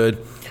lefties is good.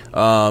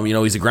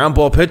 He's a ground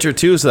ball pitcher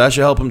too, so that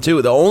should help him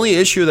too. The only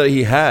issue that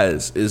he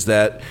has is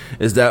that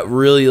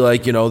really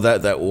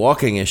that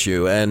walking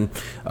issue. And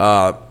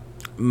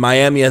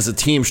Miami as a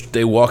team,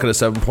 they walk at a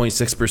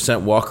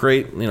 7.6% walk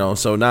rate.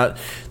 So they're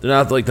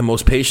not like the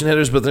most patient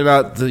hitters, but they're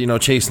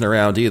not chasing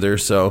around either.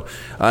 So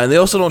and they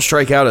also don't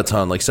strike out a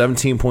ton, like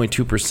 17.2%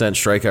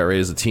 strikeout rate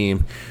as a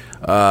team.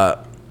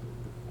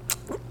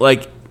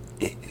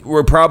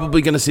 We're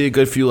probably going to see a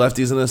good few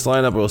lefties in this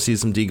lineup. We'll see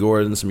some D.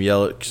 Gordon, some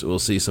Yelich. We'll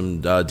see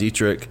some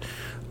Dietrich.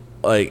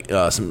 I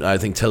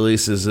think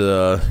Tillis is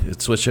a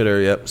switch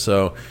hitter. Yep.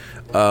 So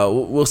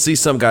we'll see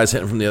some guys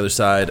hitting from the other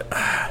side.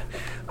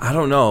 I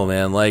don't know,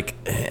 man.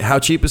 How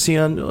cheap is he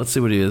on? Let's see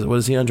what he is. What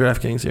is he on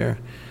DraftKings here?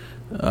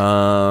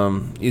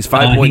 He's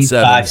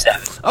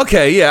 5.7.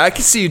 Okay, yeah, I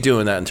can see you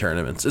doing that in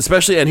tournaments,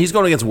 especially, and he's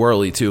going against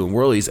Worley too, and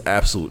Worley's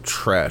absolute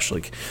trash.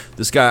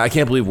 This guy, I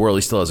can't believe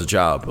Worley still has a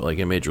job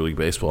in Major League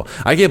Baseball.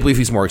 I can't believe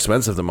he's more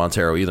expensive than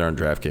Montero either on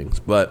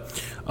DraftKings.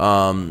 But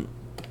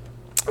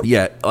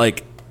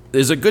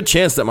there's a good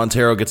chance that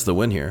Montero gets the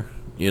win here,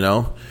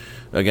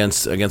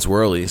 against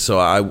Worley. So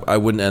I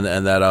wouldn't,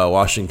 and that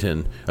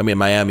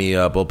Miami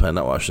bullpen,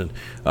 not Washington.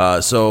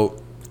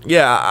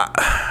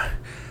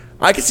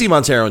 I could see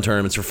Montero in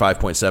tournaments for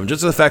 5.7.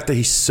 Just the fact that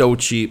he's so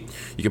cheap.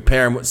 You can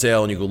pair him with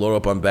Sale, and you can load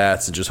up on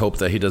bats and just hope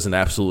that he doesn't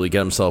absolutely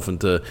get himself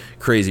into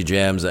crazy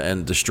jams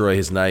and destroy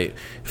his night.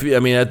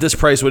 At this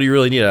price, what do you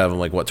really need out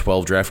of him?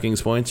 12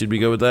 DraftKings points? You'd be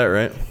good with that,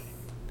 right?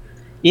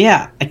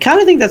 Yeah, I kind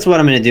of think that's what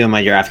I'm going to do in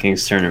my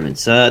DraftKings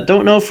tournaments.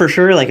 Don't know for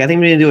sure. I think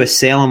I'm going to do a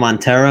Sale on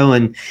Montero,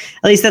 and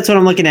at least that's what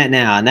I'm looking at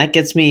now. And that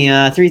gets me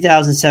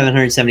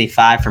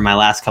 3,775 for my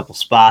last couple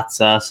spots.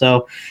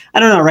 So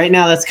I don't know. Right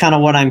now, that's kind of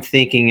what I'm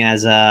thinking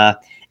as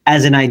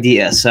an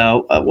idea.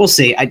 So we'll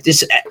see.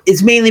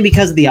 It's mainly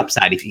because of the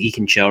upside if he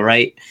can show,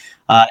 right?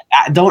 I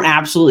don't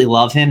absolutely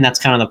love him. That's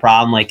kind of the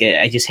problem.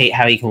 I just hate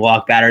how he can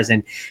walk batters.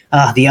 And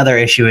the other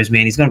issue is,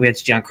 man, he's going to be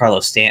against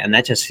Giancarlo Stanton.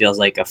 That just feels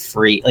like a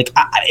free.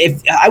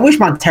 I wish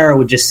Montero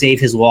would just save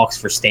his walks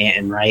for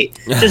Stanton, right?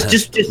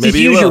 Just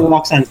use your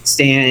walks on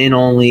Stanton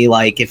only.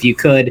 If you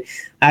could,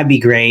 that'd be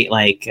great.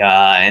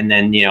 And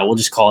then we'll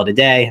just call it a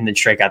day and then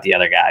strike out the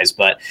other guys.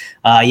 But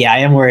I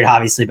am worried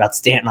obviously about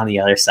Stanton on the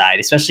other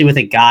side, especially with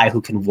a guy who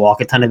can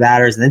walk a ton of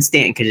batters, and then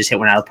Stanton could just hit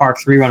one out of the park,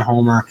 3-run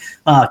homer.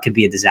 Could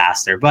be a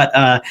disaster. But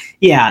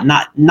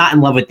not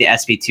in love with the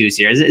SP2s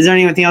here. Is there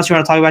anything else you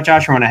want to talk about,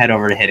 Josh? Or want to head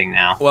over to hitting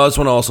now? Well, I just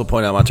want to also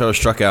point out Montero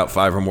struck out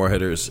 5 or more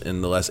hitters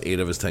in the last 8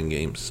 of his 10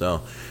 games.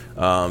 So.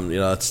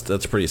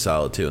 That's pretty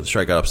solid too. The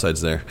strikeout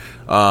upside's there.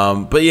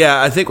 But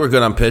yeah, I think we're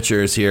good on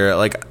pitchers here.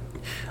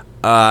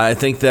 I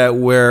think that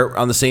we're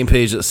on the same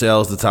page that Sale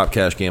is the top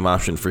cash game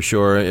option for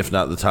sure, if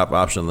not the top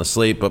option on the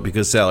slate. But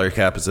because salary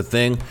cap is a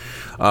thing,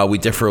 we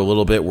differ a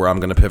little bit where I'm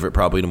going to pivot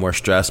probably to more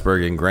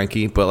Strasburg and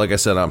Greinke. But like I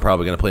said, I'm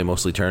probably going to play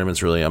mostly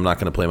tournaments, really. I'm not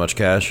going to play much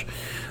cash.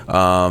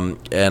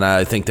 And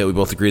I think that we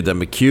both agreed that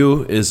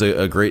McHugh is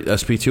a great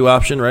SP2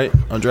 option, right,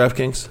 on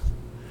DraftKings?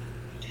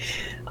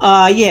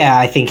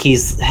 I think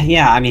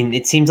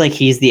it seems like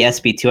he's the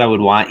SP2 I would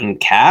want in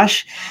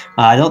cash.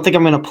 I don't think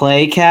I'm going to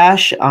play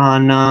cash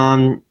on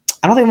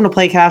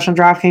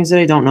DraftKings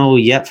today. Don't know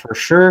yet for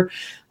sure.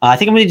 I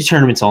think I'm going to do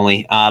tournaments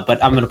only,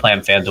 but I'm going to play on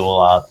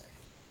FanDuel.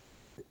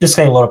 Just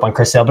going to load up on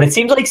Chris Sale. But it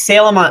seems like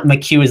Sale and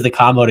McHugh is the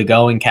combo to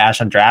go in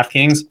cash on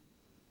DraftKings.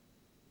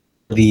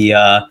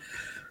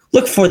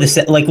 Look for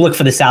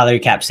the salary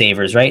cap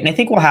savers, right? And I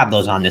think we'll have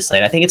those on this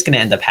slate. I think it's going to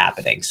end up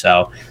happening.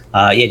 So,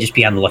 just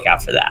be on the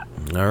lookout for that.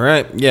 All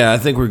right. Yeah, I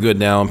think we're good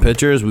now on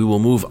pitchers. We will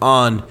move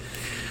on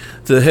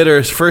to the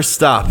hitters. First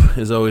stop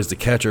is always the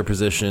catcher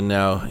position.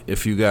 Now,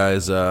 if you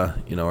guys, are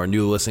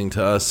new listening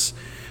to us,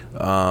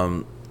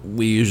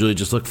 we usually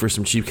just look for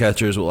some cheap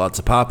catchers with lots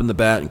of pop in the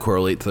bat and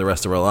correlate to the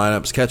rest of our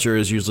lineups. Catcher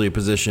is usually a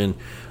position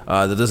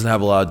that doesn't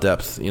have a lot of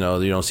depth. You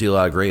don't see a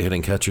lot of great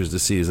hitting catchers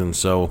this season,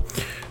 so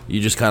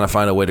you just kind of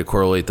find a way to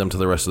correlate them to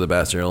the rest of the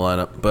bats in your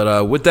lineup.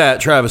 But with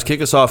that, Travis,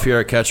 kick us off here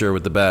at catcher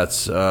with the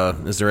bats.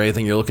 Is there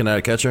anything you're looking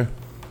at catcher?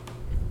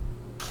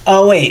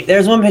 Oh, wait,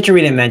 there's one pitcher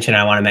we didn't mention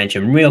I want to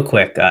mention real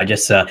quick.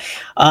 Because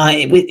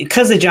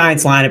the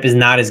Giants lineup is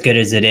not as good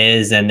as it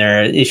is, and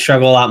they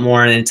struggle a lot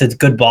more, and it's a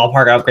good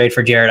ballpark upgrade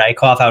for Jared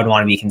Eichhoff. I would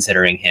want to be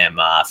considering him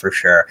for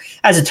sure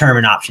as a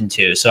tournament option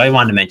too. So I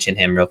wanted to mention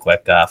him real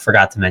quick.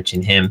 Forgot to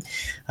mention him.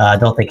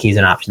 Don't think he's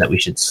an option that we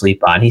should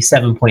sleep on. He's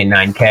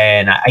 7.9K,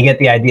 and I get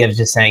the idea of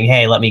just saying,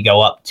 hey, let me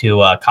go up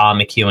to Colin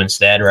McHugh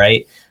instead,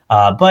 right?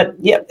 But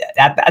yeah,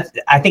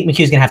 I think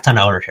McHugh's going to have a ton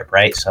of ownership,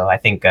 right? So I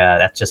think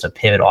that's just a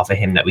pivot off of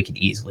him that we could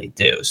easily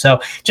do. So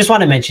just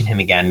want to mention him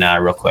again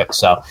real quick.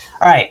 So, all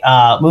right,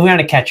 moving on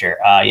to catcher.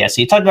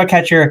 So you talked about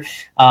catcher.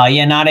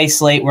 Not a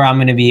slate where I'm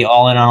going to be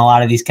all in on a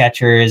lot of these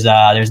catchers.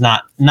 There's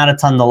not a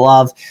ton to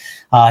love.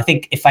 I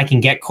think if I can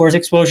get Coors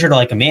exposure to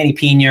like a Manny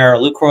Pena or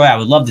Lucroy, I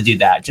would love to do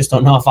that. Just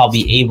don't know if I'll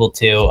be able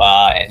to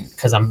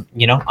because I'm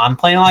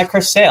playing a lot of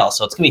Chris Sale,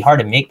 so it's going to be hard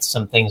to make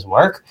some things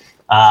work.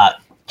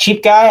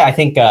 cheap guy, I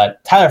think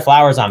Tyler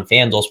Flowers on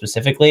FanDuel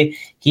specifically,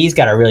 he's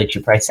got a really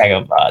cheap price tag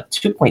of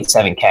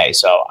 2.7K.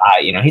 So,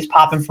 he's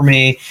popping for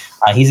me.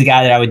 He's a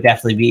guy that I would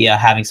definitely be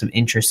having some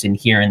interest in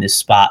here in this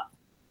spot.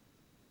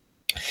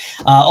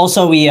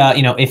 Also,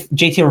 if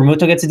JT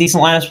Realmuto gets a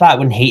decent lineup spot, I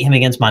wouldn't hate him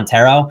against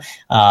Montero.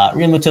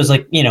 Realmuto's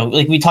like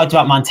we talked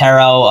about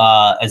Montero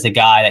as a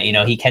guy that,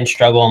 he can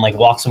struggle and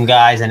walk some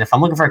guys. And if I'm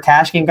looking for a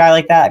cash game guy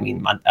like that, I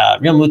mean,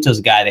 Realmuto's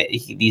a guy that he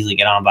could easily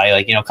get on by,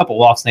 a couple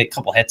walks, a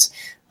couple hits.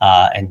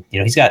 And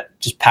he's got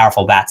just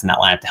powerful bats in that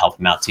lineup to help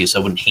him out too, so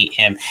I wouldn't hate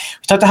him.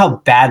 We talked about how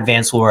bad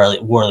Vance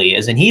Worley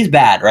is, and he's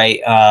bad,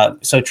 right?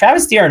 So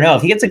Travis d'Arnaud,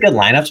 if he gets a good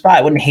lineup spot,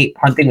 I wouldn't hate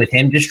punting with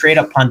him, just straight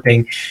up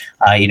punting.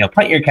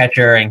 Punt your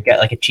catcher and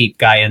get a cheap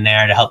guy in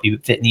there to help you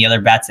fit in the other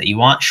bats that you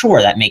want.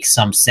 Sure, that makes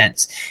some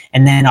sense.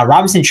 And then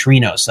Robinson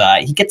Chirinos,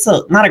 he gets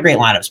not a great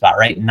lineup spot,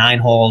 right? 9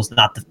 holes,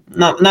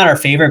 not our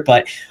favorite,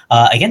 but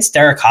against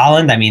Derek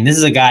Holland, I mean, this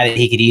is a guy that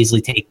he could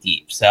easily take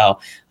deep. So,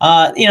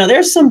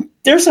 there's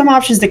some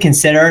options to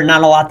consider.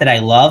 Not a lot that I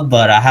love,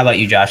 but how about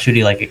you, Josh? Who do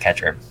you like at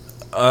catcher?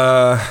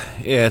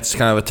 It's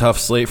kind of a tough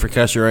slate for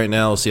catcher right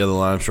now. We'll see how the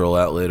lineups roll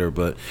out later,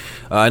 but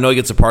I know he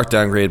gets a park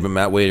downgrade, but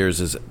Matt Waiters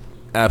is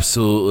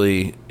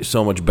absolutely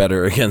so much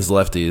better against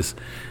lefties,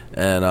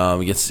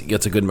 and he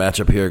gets a good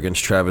matchup here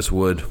against Travis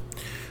Wood.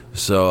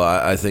 So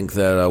I think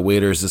that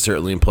Waiters is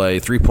certainly in play.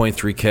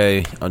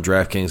 3.3K on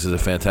DraftKings is a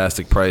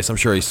fantastic price. I'm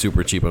sure he's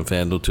super cheap on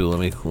FanDuel too. Let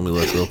me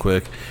look real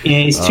quick.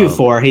 Yeah, he's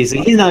 2.4. He's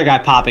another guy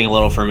popping a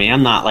little for me.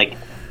 I'm not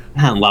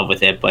in love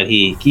with it, but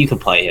you can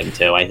play him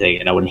too, I think,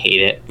 and I wouldn't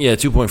hate it. Yeah,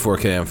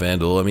 2.4K on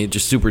FanDuel. I mean,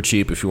 just super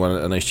cheap if you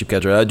want a nice cheap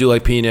catcher. I do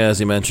like Pena, as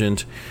you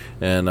mentioned,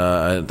 and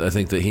I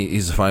think that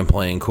he's a fine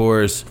play in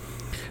cores.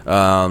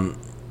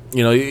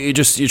 You're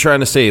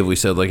trying to save, we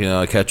said,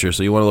 a catcher,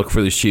 so you want to look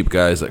for these cheap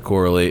guys that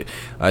correlate.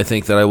 I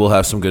think that I will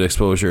have some good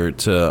exposure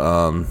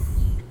to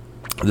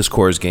this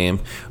Coors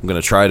game. I'm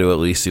going to try to, at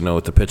least,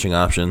 with the pitching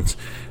options,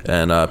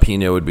 and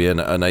Pena would be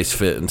a nice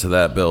fit into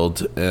that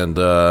build. And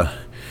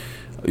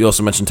you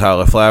also mentioned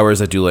Tyler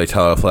Flowers. I do like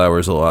Tyler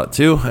Flowers a lot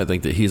too. I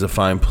think that he's a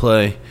fine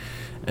play.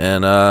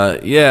 And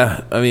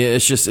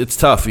it's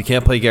tough. You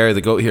can't play Gary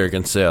the Goat here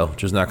against Sale.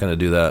 Just not going to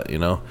do that,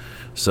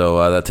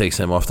 So that takes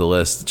him off the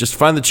list. Just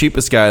find the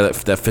cheapest guy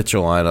that fits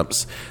your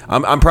lineups.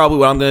 I'm probably,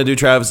 what I'm going to do,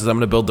 Travis, is I'm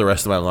going to build the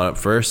rest of my lineup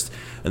first,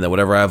 and then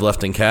whatever I have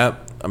left in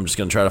cap, I'm just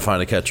going to try to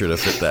find a catcher to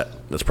fit that.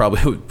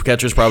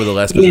 Catcher's probably the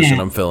last position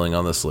I'm filling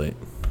on this slate.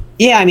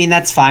 Yeah, I mean,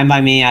 that's fine by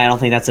me. I don't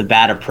think that's a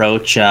bad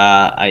approach.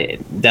 I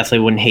definitely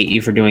wouldn't hate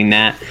you for doing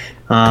that.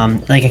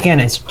 Again,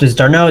 it's just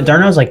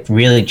Darno's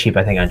really cheap,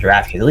 I think, on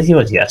DraftKings. At least he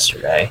was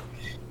yesterday.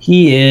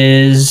 He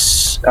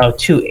is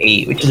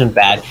 2.8, which isn't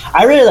bad.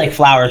 I really like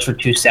Flowers for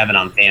 2.7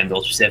 on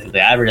FanDuel specifically.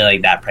 I really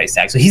like that price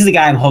tag. So he's the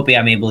guy I'm hoping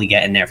I'm able to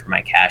get in there for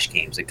my cash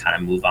games and kind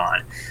of move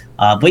on.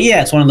 But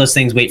yeah, it's one of those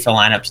things. Wait for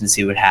lineups and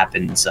see what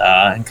happens,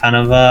 and kind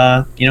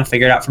of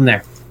figure it out from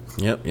there.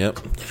 Yep.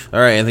 All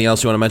right. Anything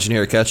else you want to mention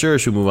here at catcher, or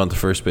should we move on to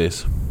first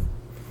base?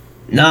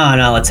 No.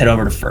 Let's head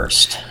over to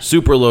first.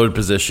 Super loaded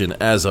position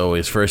as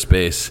always. First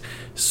base.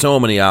 So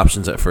many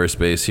options at first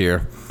base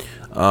here.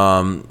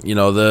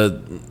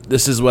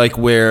 This is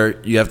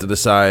where you have to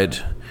decide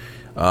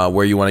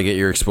where you want to get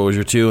your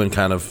exposure to, and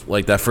kind of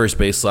that first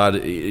base slot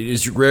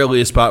is rarely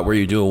a spot where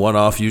you do a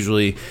one-off.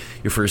 Usually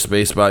your first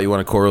base spot you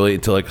want to correlate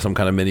into some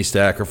kind of mini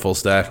stack or full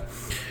stack.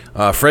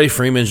 Freddie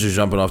Freeman's just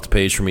jumping off the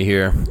page for me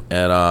here,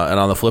 and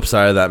on the flip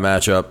side of that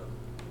matchup,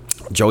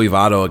 Joey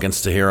Votto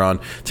against Teheran.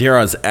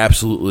 Teheran's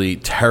absolutely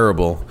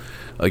terrible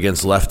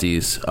against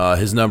lefties.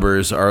 His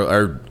numbers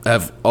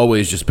have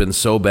always just been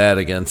so bad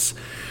against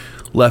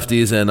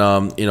lefties, and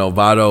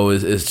Votto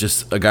is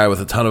just a guy with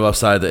a ton of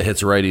upside that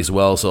hits righties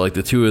well. So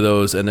the two of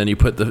those, and then you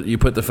put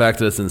the fact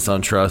that it's in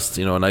SunTrust,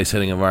 a nice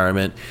hitting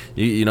environment.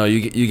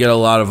 You get a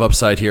lot of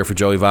upside here for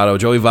Joey Votto.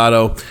 Joey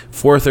Votto,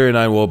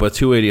 439 WOBA,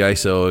 280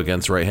 ISO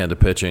against right-handed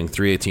pitching,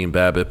 318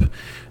 BABIP,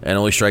 and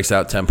only strikes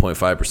out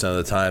 10.5% of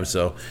the time.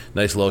 So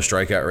nice low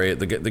strikeout rate.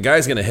 The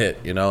guy's gonna hit,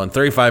 and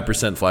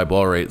 35% fly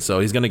ball rate.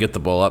 So he's gonna get the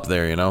ball up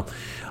there,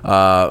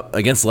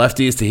 Against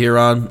lefties,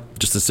 Teheran,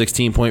 just a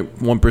 16.1%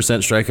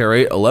 strikeout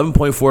rate,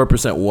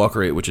 11.4% walk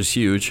rate, which is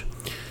huge.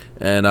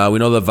 And we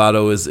know that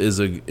Votto is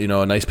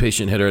a nice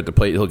patient hitter at the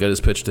plate. He'll get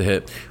his pitch to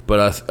hit,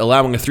 but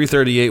allowing a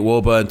 338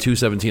 WOBA and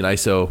 217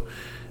 ISO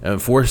and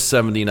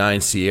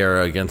 479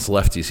 Sierra against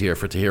lefties here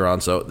for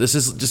Teheran. So this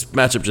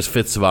matchup just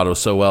fits Votto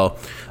so well.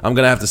 I'm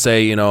gonna have to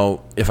say,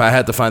 if I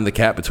had to find the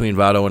cap between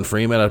Votto and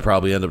Freeman, I'd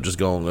probably end up just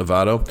going with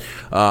Votto.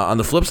 On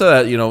the flip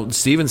side of that,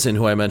 Stevenson,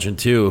 who I mentioned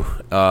too,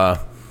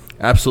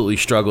 absolutely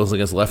struggles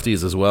against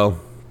lefties as well.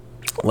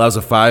 Allows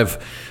a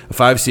five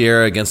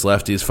Sierra against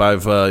lefties,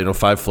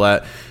 five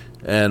flat,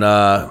 and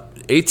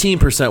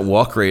 18%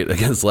 walk rate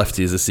against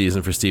lefties this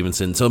season for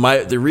Stevenson. So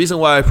the reason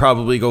why I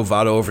probably go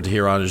Votto over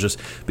Teheran is just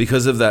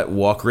because of that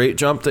walk rate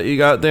jump that you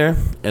got there.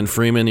 And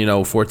Freeman,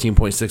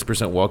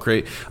 14.6% walk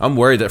rate. I'm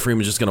worried that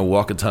Freeman's just going to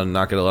walk a ton and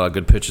not get a lot of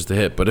good pitches to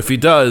hit. But if he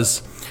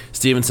does,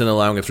 Stevenson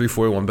allowing a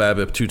 341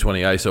 BABIP,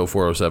 220 ISO,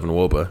 407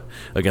 WOBA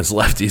against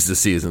lefties this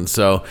season.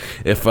 So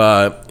if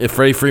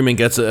Freddie Freeman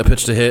gets a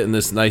pitch to hit in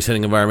this nice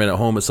hitting environment at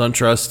home at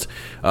SunTrust,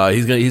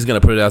 he's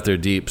gonna put it out there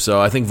deep.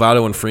 So I think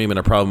Votto and Freeman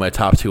are probably my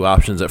top two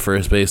options at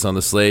first base on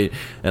the slate.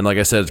 And like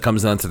I said, it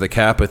comes down to the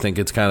cap. I think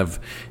it's kind of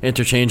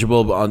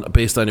interchangeable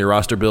based on your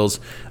roster bills.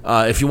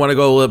 If you want to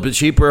go a little bit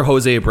cheaper,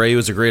 Jose Abreu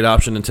is a great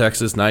option in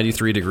Texas.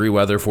 93-degree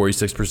weather,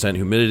 46%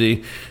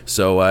 humidity.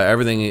 So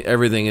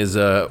everything is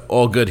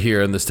all good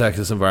here in this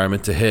Texas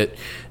environment to hit.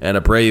 And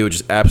Abreu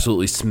just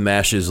absolutely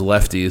smashes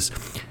lefties.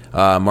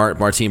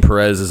 Martin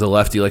Perez is a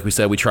lefty. Like we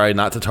said, we try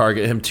not to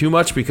target him too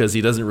much because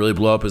he doesn't really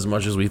blow up as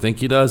much as we think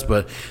he does.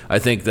 But I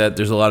think that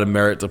there's a lot of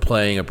merit to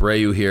playing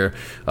Abreu here.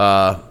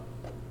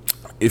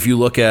 If you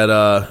look at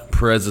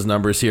Perez's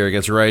numbers here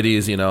against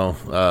righties,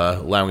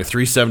 allowing a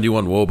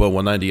 371 WOBA,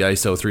 190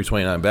 ISO,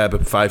 329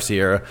 BABIP, 5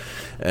 SIERA.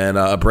 And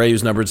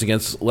Abreu's numbers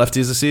against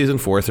lefties this season,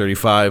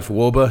 435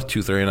 WOBA,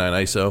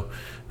 239 ISO,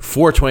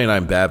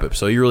 429 BABIP.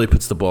 So he really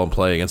puts the ball in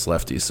play against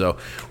lefties. So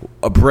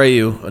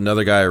Abreu,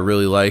 another guy I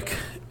really like.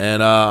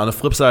 And on the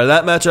flip side of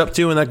that matchup,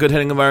 too, in that good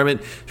hitting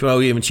environment, if you want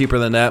to go even cheaper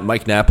than that,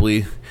 Mike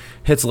Napoli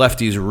hits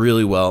lefties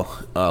really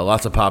well.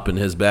 Lots of pop in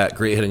his bat.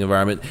 Great hitting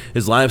environment.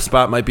 His lineup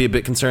spot might be a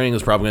bit concerning.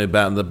 He's probably going to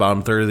bat in the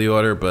bottom third of the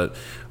order, but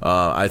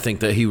I think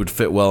that he would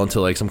fit well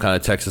into like some kind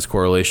of Texas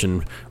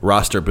correlation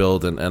roster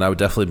build, and I would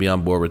definitely be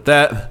on board with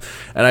that.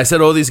 And I said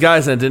all these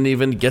guys, and I didn't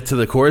even get to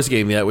the Coors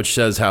game yet, which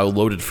says how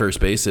loaded first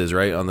base is,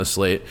 right, on the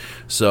slate.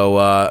 So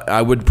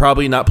I would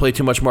probably not play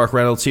too much Mark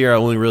Reynolds here. I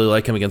only really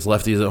like him against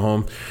lefties at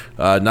home.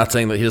 Not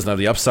saying that he doesn't have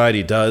the upside.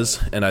 He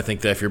does, and I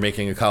think that if you're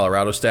making a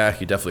Colorado stack,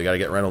 you definitely got to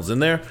get Reynolds in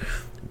there.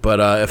 But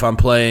if I'm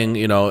playing,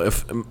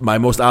 if my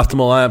most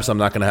optimal lineups, I'm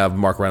not going to have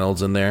Mark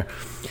Reynolds in there.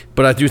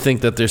 But I do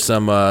think that there's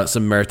some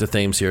merit to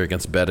Thames here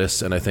against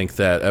Bettis, and I think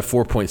that at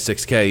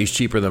 4.6K, he's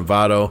cheaper than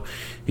Votto.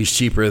 He's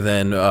cheaper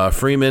than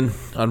Freeman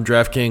on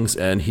DraftKings,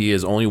 and he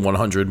is only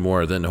 100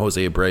 more than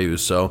Jose Abreu.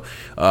 So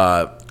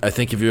I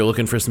think if you're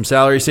looking for some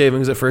salary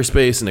savings at first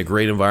base in a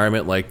great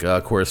environment like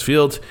Coors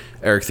Field,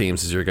 Eric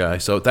Thames is your guy.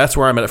 So that's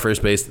where I'm at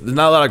first base. There's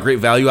not a lot of great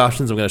value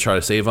options I'm going to try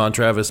to save on,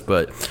 Travis,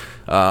 but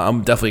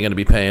I'm definitely going to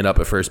be paying up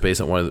at first base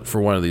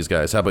for one of these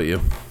guys. How about you?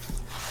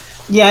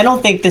 Yeah, I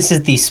don't think this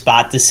is the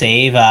spot to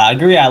save. I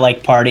agree. I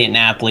like Party at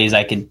Napoli's.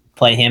 I could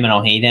play him. I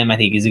don't hate him. I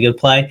think he's a good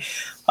play.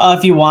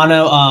 If you want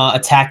to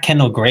attack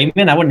Kendall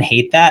Graveman, I wouldn't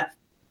hate that.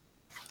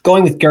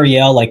 Going with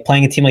Gurriel, like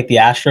playing a team like the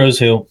Astros,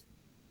 who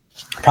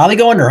probably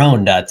go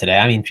underowned today.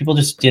 I mean, people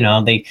just, they're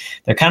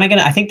kind of going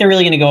to, I think they're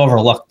really going to go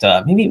overlooked.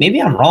 Maybe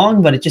I'm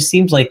wrong, but it just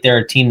seems like they're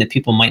a team that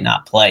people might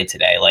not play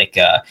today.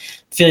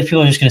 I feel like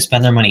people are just going to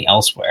spend their money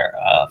elsewhere.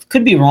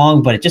 Could be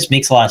wrong, but it just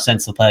makes a lot of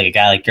sense to play like a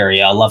guy like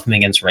Gurriel. I love him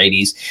against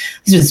righties.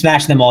 He's been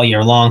smashing them all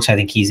year long, so I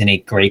think he's in a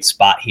great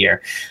spot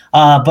here.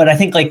 But I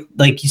think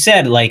like you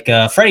said,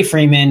 Freddie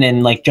Freeman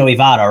and like Joey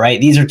Votto,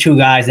 right? These are two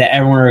guys that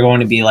everyone are going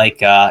to be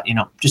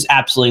just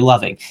absolutely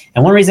loving.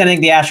 And one reason I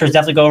think the Astros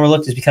definitely go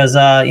overlooked is because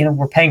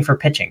we're paying for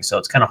pitching, so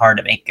it's kind of hard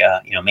to make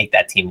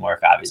that team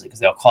work, obviously, because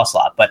they'll cost a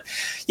lot. But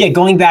yeah,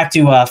 going back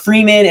to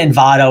Freeman and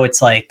Votto, it's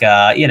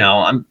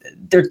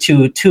they're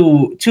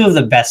two of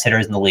the best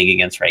hitters in the league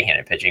against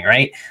right-handed pitching,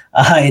 right?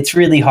 It's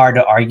really hard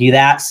to argue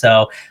that.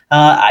 So,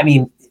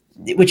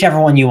 whichever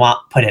one you want,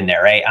 put in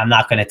there, right? I'm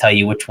not going to tell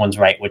you which one's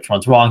right, which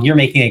one's wrong. You're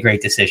making a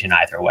great decision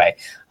either way.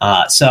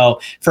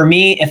 So for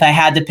me, if I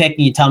had to pick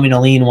and you tell me to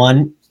lean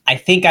one, I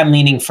think I'm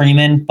leaning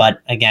Freeman,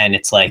 but again,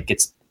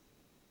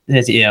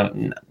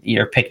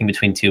 you're picking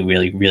between two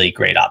really, really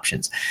great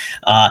options.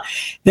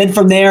 Then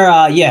from there,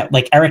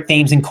 like Eric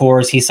Thames and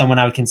Coors, he's someone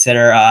I would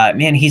consider.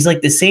 He's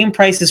like the same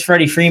price as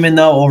Freddie Freeman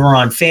though over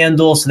on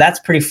FanDuel, so that's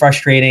pretty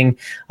frustrating.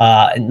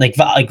 Like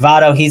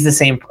Votto, he's the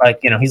same.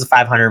 He's a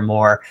 500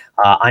 more.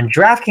 On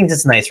DraftKings,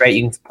 it's nice, right?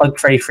 You can plug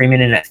Freddie Freeman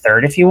in at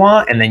third if you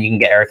want, and then you can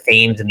get Eric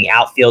Thames in the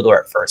outfield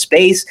or at first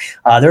base.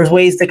 There's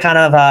ways to kind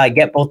of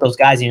get both those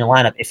guys in your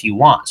lineup if you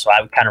want. So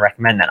I would kind of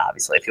recommend that,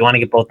 obviously, if you want to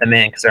get both them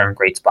in because they're in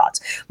great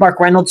spots. Mark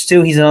Reynolds,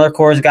 too. He's another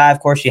Coors guy, of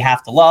course, you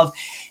have to love.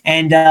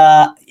 And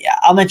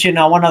I'll mention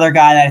one other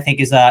guy that I think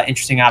is an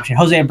interesting option,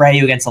 Jose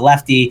Abreu against a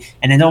lefty.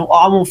 And then I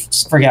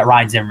won't forget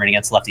Ryan Zimmerman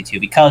against lefty, too,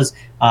 because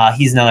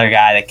he's another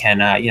guy that can,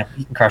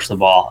 he can crush the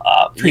ball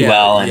pretty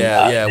well.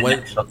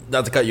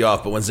 Not to cut you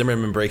off, but when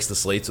Zimmerman breaks the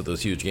slates with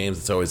those huge games,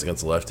 it's always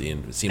against the lefty,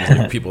 and it seems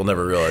like people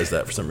never realize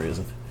that for some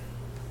reason.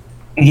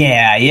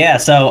 Yeah.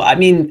 So,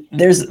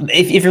 there's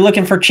if you're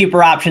looking for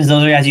cheaper options,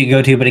 those are guys you can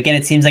go to. But again,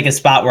 it seems like a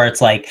spot where it's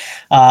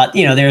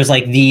there's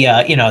like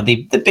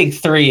the big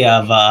three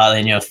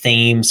of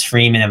Thames,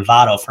 Freeman, and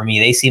Votto. For me,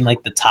 they seem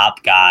like the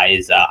top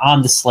guys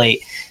on the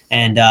slate.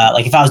 And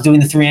if I was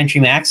doing the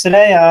 3-entry max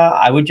today,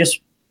 I would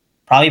just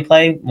probably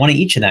play one of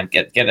each of them,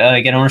 get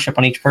ownership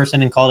on each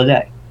person, and call it a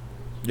day.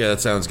 Yeah, that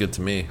sounds good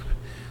to me.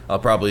 I'll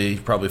probably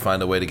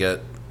find a way to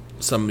get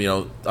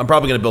I'm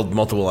probably going to build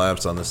multiple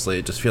lineups on this slate.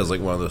 It just feels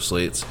like one of those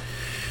slates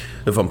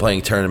if I'm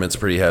playing tournaments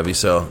pretty heavy.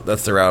 So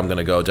that's the route I'm going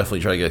to go.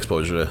 Definitely try to get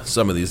exposure to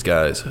some of these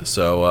guys.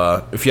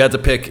 So if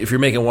you're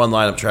making one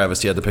lineup,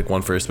 Travis, you had to pick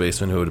one first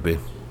baseman, who would it be?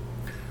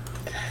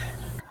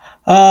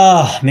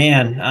 Oh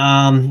man,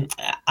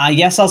 I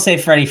guess I'll say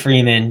Freddie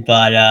Freeman,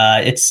 but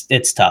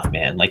it's tough,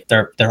 man. Like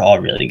they're all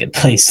really good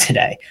plays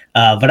today.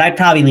 But I'd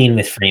probably lean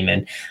with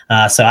Freeman.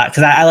 Because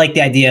I like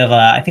the idea of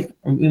I think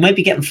we might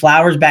be getting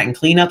Flowers back in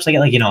cleanups.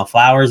 I get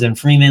Flowers and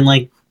Freeman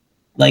like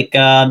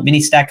mini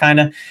stack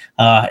kind of.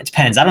 It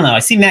depends. I don't know. I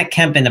see Matt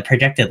Kemp in the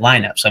projected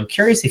lineup, so I'm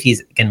curious if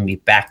he's going to be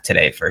back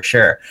today for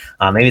sure.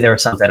 Maybe there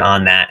was something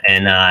on that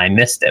and I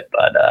missed it,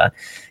 but.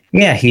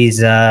 Yeah,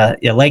 he's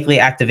likely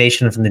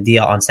activation from the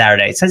deal on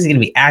Saturday. It says he's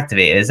going to be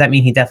activated. Does that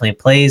mean he definitely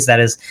plays? That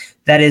is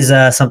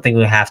something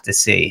we have to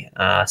see.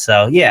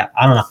 So yeah,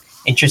 I don't know.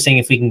 Interesting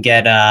if we can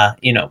get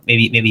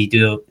maybe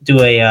do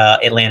a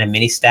Atlanta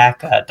mini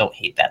stack. Don't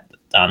hate that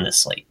on this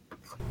slate.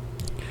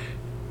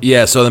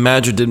 Yeah, so the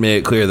manager did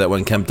make it clear that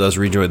when Kemp does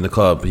rejoin the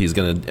club, he's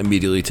going to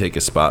immediately take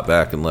a spot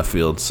back in left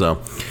field.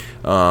 So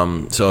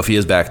if he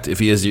is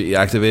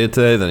activated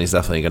today, then he's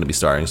definitely going to be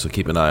starting. So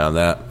keep an eye on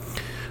that.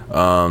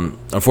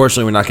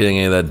 Unfortunately, we're not getting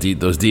any of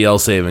those DL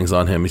savings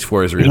on him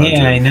before his return.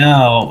 Yeah, I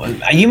know.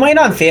 You might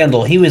on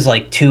FanDuel. He was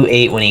like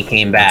 2.8 when he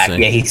came back.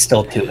 Yeah, he's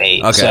still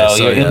 2.8. Okay, so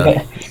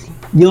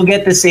you'll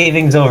get the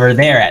savings over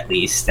there at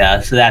least.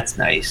 So that's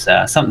nice.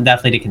 Something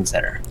definitely to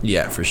consider.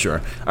 Yeah, for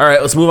sure. All right,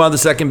 let's move on to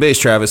second base.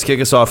 Travis, kick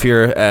us off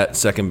here at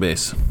second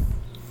base.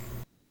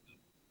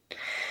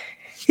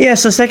 Yeah,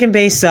 so second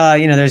base.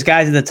 There's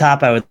guys at the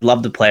top I would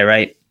love to play,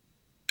 right?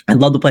 I'd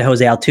love to play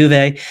Jose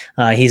Altuve.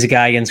 He's a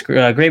guy against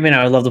Graveman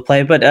I would love to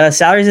play, but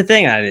salary's a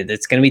thing.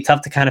 It's going to be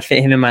tough to kind of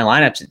fit him in my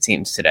lineups, it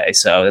seems, today.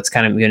 So that's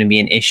kind of going to be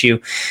an issue.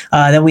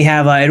 Then we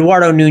have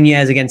Eduardo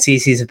Nunez against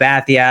CC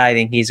Sabathia. I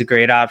think he's a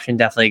great option.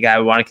 Definitely a guy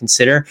we want to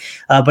consider.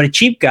 But a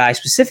cheap guy,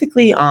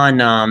 specifically on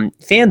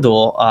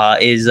FanDuel,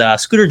 is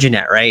Scooter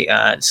Gennett, right?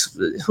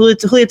 Julio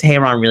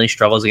Teheran really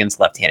struggles against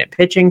left-handed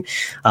pitching.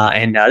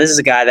 And this is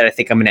a guy that I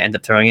think I'm going to end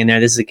up throwing in there.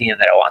 This is a game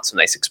that I want some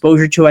nice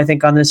exposure to, I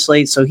think, on this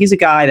slate. So he's a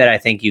guy that I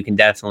think you can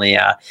definitely,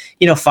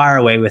 fire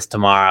away with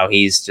tomorrow.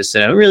 He's just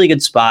in a really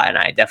good spot, and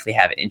I definitely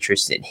have an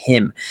interest in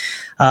him.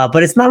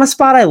 But it's not a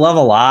spot I love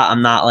a lot.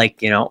 I'm not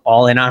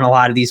all in on a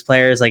lot of these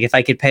players. Like if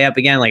I could pay up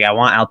again, I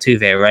want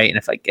Altuve, right? And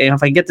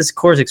if I get this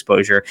Coors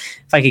exposure,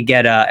 if I could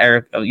get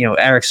Eric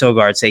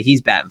Sogard, say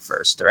he's batting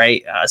first,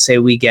 right? Say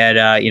we get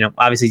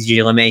obviously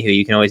DJ LeMahieu,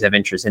 you can always have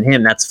interest in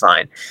him. That's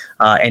fine.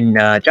 And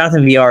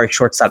Jonathan Villar is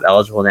shortstop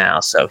eligible now,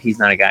 so he's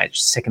not a guy at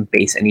second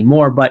base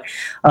anymore. But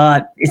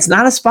it's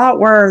not a spot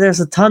where there's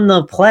a ton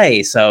to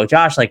play. So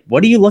Josh,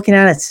 what are you looking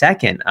at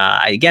second?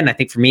 Again, I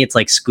think for me, it's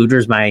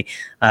Scooter's my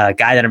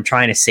guy that I'm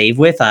trying to save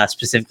with,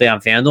 specifically on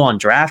FanDuel. On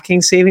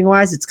DraftKings saving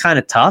wise, it's kind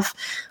of tough.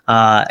 We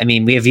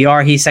have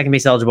VR, he's second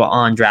base eligible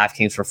on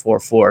DraftKings for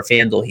 4.4.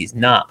 FanDuel, he's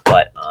not.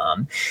 But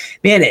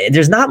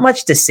there's not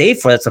much to save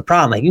for. That's the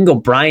problem. You can go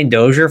Brian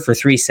Dozier for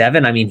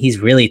 3.7. He's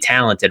really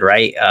talented,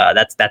 right?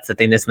 That's the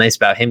thing that's nice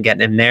about him,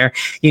 getting him there.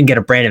 You can get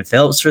a Brandon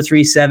Phillips for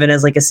 3.7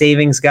 as a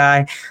savings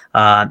guy.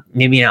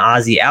 Maybe an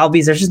Ozzy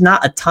Albies. There's just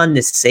not a ton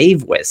to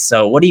save with.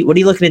 So what are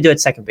you looking to do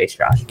at second base,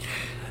 Josh?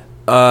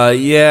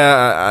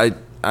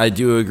 I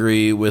do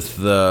agree with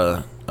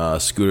the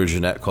Scooter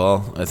Gennett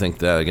call. I think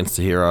that against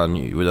the Huron,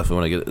 you would definitely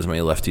want to get as many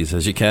lefties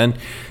as you can.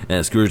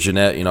 And Scooter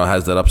Gennett,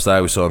 has that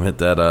upside. We saw him hit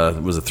that,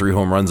 was it 3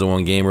 home runs in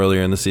one game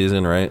earlier in the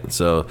season, right?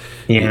 So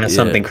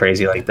something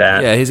crazy like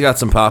that. Yeah, he's got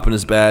some pop in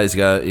his bat. He's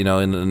got, in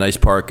a nice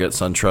park at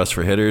SunTrust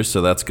for hitters,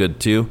 so that's good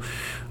too.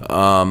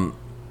 FanDuel,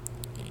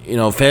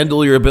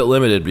 you're a bit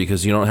limited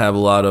because you don't have a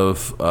lot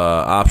of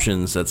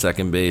options at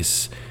second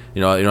base.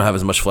 You don't have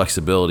as much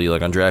flexibility.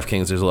 Like on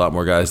DraftKings, there's a lot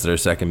more guys that are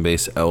second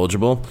base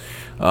eligible.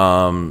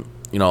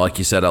 Like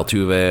you said,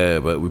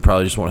 Altuve, but we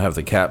probably just won't have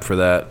the cap for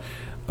that.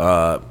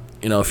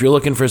 If you're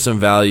looking for some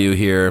value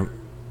here,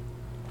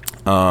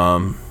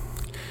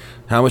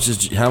 how much is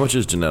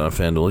Gennett on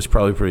FanDuel? He's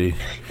probably pretty.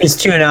 It's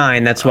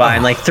 2.9. That's why.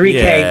 And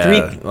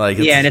 $3K,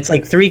 and it's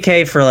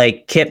 $3K for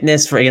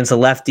Kipnis for against a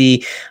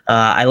lefty.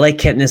 I like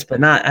Kipnis,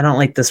 but I don't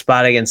like the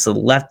spot against the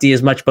lefty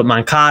as much. But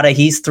Moncada,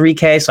 he's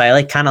 $3K, so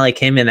I kind of like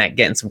him in that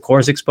getting some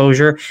Coors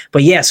exposure.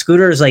 But yeah,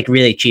 Scooter is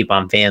really cheap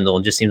on FanDuel.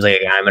 It just seems like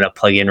a guy I'm going to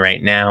plug in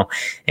right now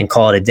and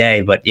call it a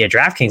day. But yeah,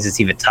 DraftKings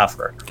is even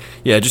tougher.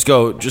 Yeah, just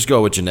go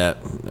with Gennett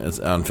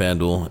on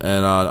FanDuel,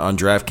 and on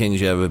DraftKings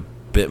you have a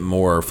bit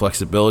more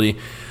flexibility.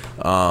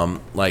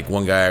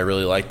 One guy I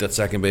really like that's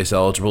second base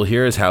eligible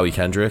here is Howie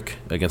Kendrick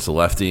against the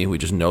lefty. We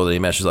just know that he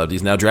matches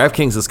lefties. Now,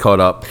 DraftKings is caught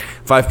up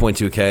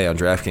 5.2K on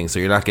DraftKings, so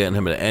you're not getting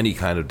him at any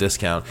kind of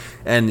discount.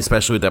 And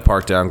especially with that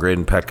park downgrade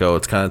in Petco,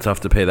 it's kind of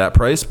tough to pay that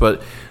price.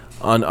 But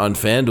on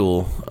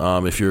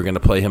FanDuel, if you're going to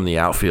play him in the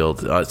outfield,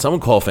 someone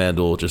call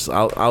FanDuel.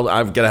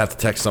 I'm going to have to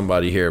text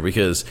somebody here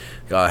because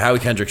Howie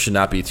Kendrick should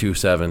not be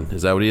 2.7.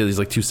 Is that what he is?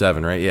 He's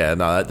 2.7, right? Yeah,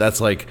 no,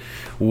 that's way,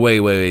 way,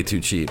 way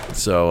too cheap.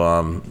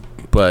 So,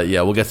 but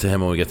yeah, we'll get to him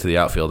when we get to the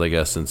outfield, I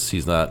guess, since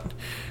he's not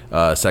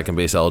second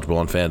base eligible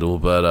on FanDuel.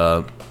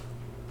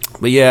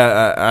 But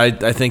yeah,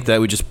 I think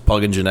that we just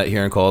plug in Jeanette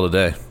here and call it a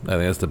day. I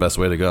think that's the best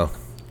way to go.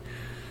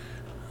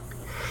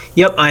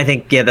 Yep, I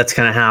think that's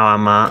kind of how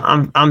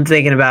I'm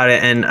thinking about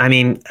it. And I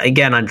mean,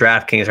 again, on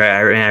DraftKings, right?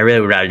 I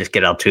really would rather just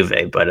get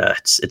Altuve, but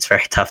it's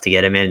very tough to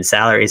get him in.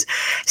 Salaries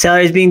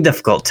being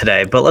difficult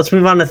today. But let's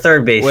move on to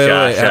third base.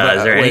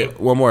 Josh.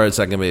 One more at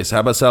second base. How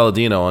about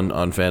Saladino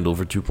on FanDuel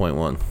for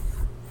 2.1?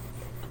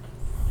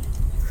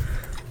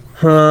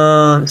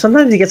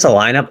 Sometimes he gets a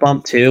lineup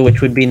bump too,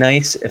 which would be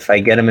nice if I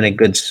get him in a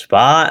good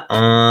spot.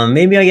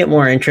 Maybe I get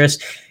more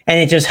interest, and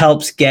it just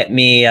helps get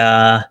me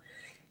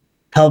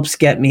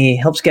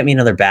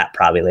another bat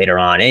probably later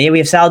on. And yeah, we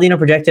have Saladino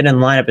projected in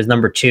the lineup as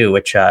number 2,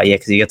 which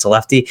because he gets a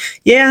lefty.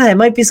 Yeah, it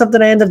might be something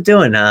I end up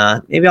doing.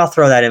 Maybe I'll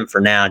throw that in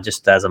for now,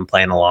 just as I'm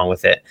playing along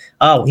with it.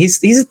 Oh,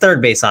 he's a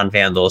third base on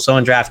FanDuel, so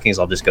on DraftKings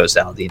I'll just go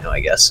Saladino, I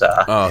guess.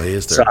 He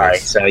is third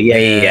base. So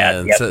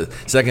yeah. Yep.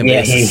 Second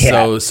base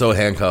is so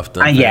handcuffed.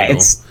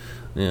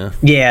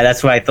 Yeah,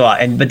 that's what I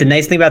thought. But the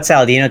nice thing about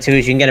Saladino too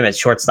is you can get him at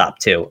shortstop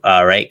too,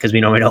 right? Because we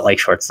normally don't like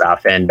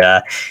shortstop, and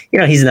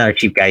he's another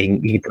cheap guy.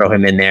 You can throw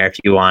him in there if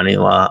you want to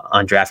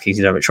on DraftKings,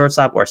 either at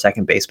shortstop or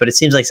second base. But it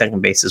seems like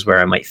second base is where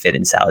I might fit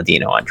in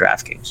Saladino on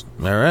DraftKings.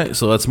 All right,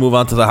 so let's move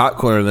on to the hot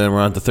corner. Then we're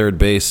on to third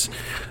base.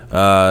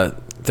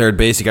 Third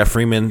base, you got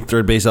Freeman,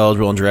 third base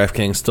eligible on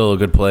DraftKings, still a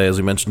good play as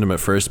we mentioned him at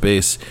first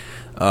base.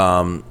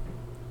 Other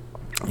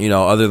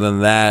than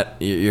that,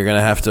 you're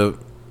gonna have to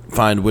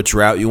find which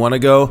route you want to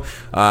go.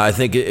 I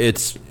think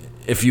it's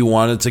if you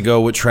wanted to go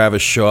with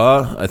Travis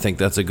Shaw, I think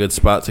that's a good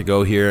spot to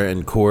go here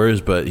in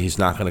Coors, but he's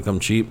not going to come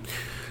cheap.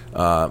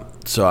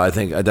 So I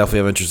think I definitely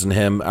have interest in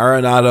him.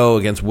 Arenado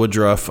against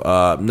Woodruff,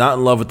 not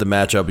in love with the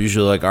matchup.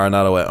 Usually like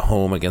Arenado at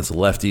home against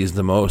lefties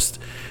the most.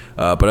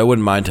 But I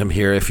wouldn't mind him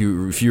here if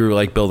you're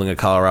like building a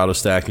Colorado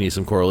stack, you need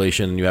some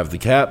correlation and you have the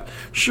cap,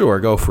 sure,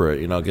 go for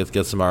it.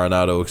 Get some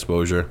Arenado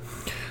exposure.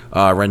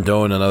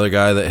 Rendon, another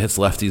guy that hits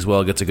lefties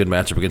well, gets a good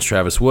matchup against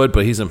Travis Wood,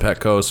 but he's in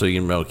Petco, so you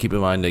can keep in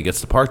mind that he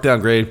gets the park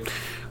downgrade.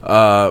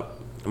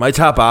 My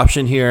top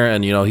option here,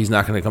 and he's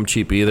not going to come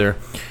cheap either,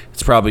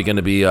 it's probably going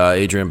to be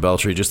Adrian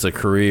Beltre, just a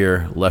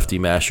career lefty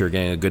masher,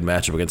 getting a good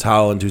matchup against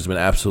Holland, who's been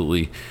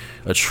absolutely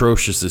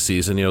atrocious this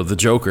season. The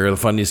Joker, the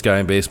funniest guy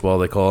in baseball,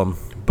 they call him.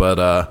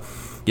 But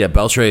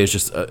Beltre is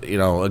just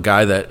a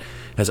guy that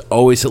has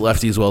always hit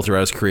lefties well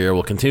throughout his career,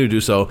 will continue to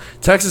do so.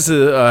 Texas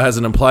has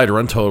an implied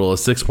run total of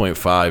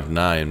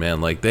 6.59,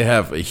 man. Like, they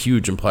have a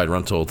huge implied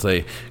run total. It's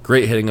a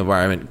great hitting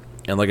environment.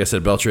 And like I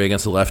said, Beltre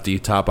against the lefty,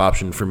 top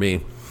option for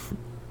me.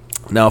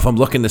 Now, if I'm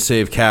looking to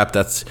save cap,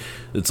 it's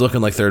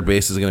looking like third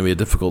base is going to be a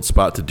difficult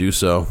spot to do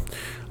so.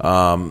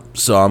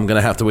 So I'm going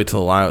to have to wait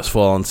till the lineups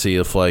fall and see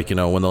if, when the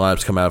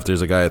lineups come out, if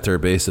there's a guy at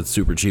third base that's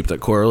super cheap that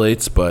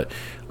correlates. But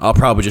I'll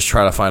probably just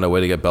try to find a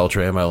way to get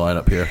Beltre in my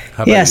lineup here.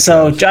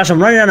 So Josh,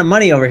 I'm running out of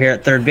money over here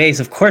at third base.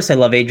 Of course, I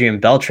love Adrian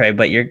Beltre,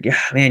 but you're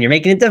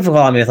making it difficult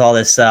on me with all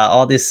this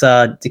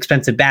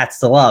expensive bats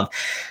to love.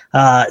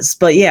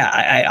 But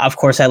yeah, of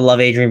course I love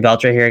Adrian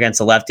Beltre here against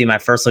the lefty. My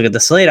first look at the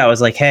slate, I was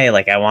like, hey,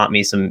 I want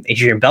me some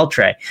Adrian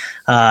Beltre.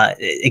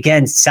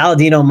 Again,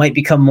 Saladino might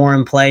become more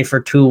in play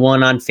for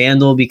 2-1 on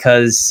FanDuel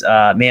because,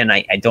 I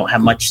don't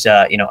have much,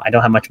 I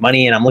don't have much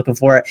money and I'm looking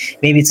for it.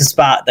 Maybe it's a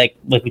spot like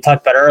we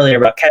talked about earlier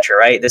about catcher,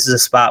 right? This is a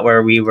spot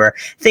where we were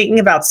thinking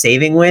about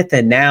saving with,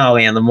 and now,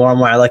 the more and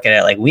more I look at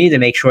it, we need to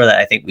make sure that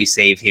I think we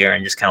save here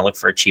and just kind of look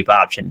for a cheap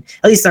option,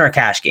 at least in our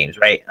cash games,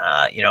 right?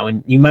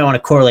 And you might want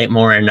to correlate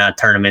more in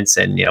tournaments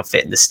and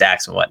fit in the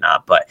stacks and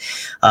whatnot, but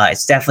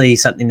it's definitely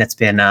something that's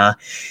been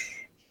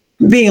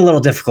being a little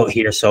difficult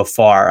here so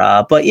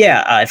far. But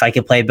yeah, if I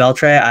could play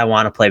Beltre, I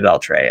want to play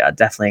Beltre.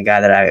 Definitely a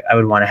guy that I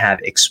would want to have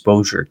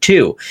exposure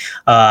to.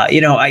 I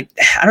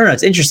don't know.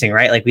 It's interesting,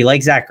 right? We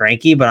like Zach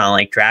Greinke, but on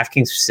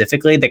DraftKings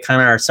specifically, they kind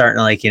of are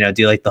starting to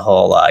do the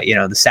whole,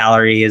 the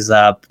salary is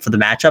for the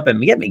matchup, and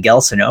we get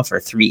Miguel Sano for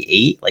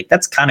 3.8.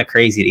 That's kind of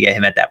crazy to get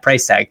him at that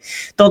price tag.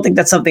 Don't think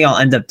that's something I'll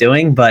end up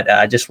doing, but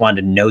I just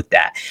wanted to note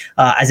that.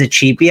 As a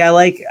cheapie, I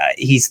like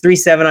he's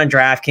 3.7 on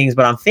DraftKings,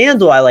 but on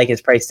FanDuel, I like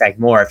his price tag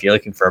more if you're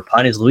looking for a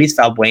punt, is Luis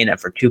Valbuena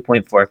for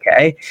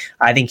 2.4K.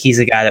 I think he's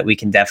a guy that we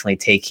can definitely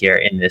take here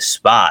in this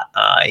spot.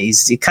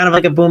 He's kind of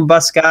like a boom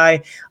bust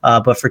guy,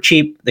 but for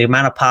cheap, the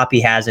amount of pop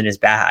he has in his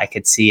bat, I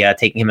could see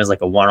taking him as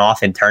a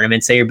one-off in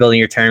tournaments. Say you're building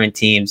your tournament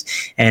teams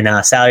and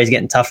salary's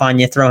getting tough on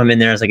you, throw him in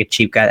there as a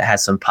cheap guy that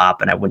has some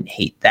pop, and I wouldn't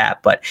hate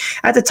that. But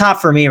at the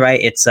top for me, right,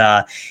 it's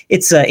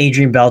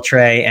Adrian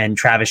Beltre and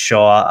Travis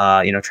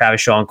Shaw. Travis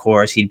Shaw on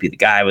Coors, he'd be the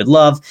guy I would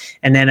love.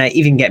 And then I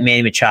even get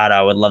Manny Machado.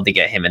 I would love to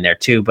get him in there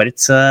too, but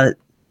it's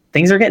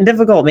things are getting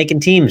difficult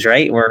making teams,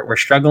 right? We're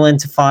struggling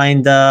to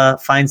find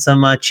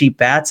some cheap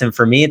bats, and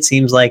for me, it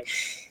seems like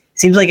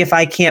if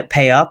I can't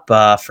pay up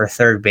for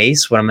third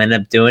base, what I'm gonna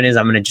end up doing is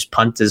I'm gonna just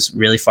punt this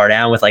really far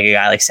down with a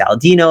guy like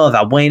Saladino,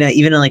 Valbuena,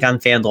 even on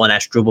FanDuel, and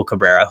Asdrubal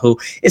Cabrera, who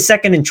is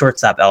second in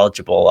shortstop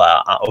eligible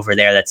over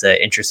there. That's an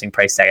interesting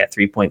price tag at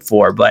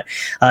 3.4. But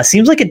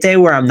seems like a day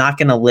where I'm not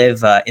gonna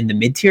live in the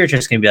mid tier. It's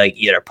just gonna be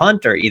either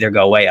punt or either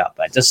go way up.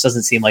 It just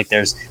doesn't seem like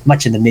there's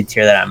much in the mid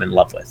tier that I'm in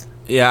love with.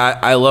 Yeah,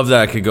 I love that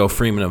I could go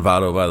Freeman and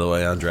Votto, by the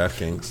way, on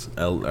DraftKings.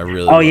 I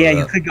really Oh, yeah, that.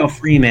 you could go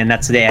Freeman.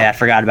 That's the day I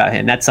forgot about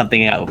him. That's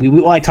something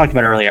I talked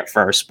about earlier at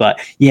first. But,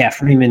 yeah,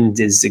 Freeman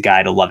is a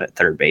guy to love at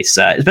third base,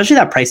 especially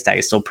that price tag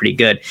is still pretty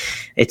good.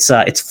 It's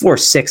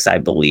 4.6, I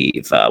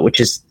believe,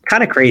 which is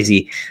kind of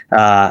crazy.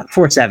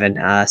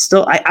 4.7.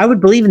 Still, I would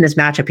believe in this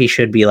matchup he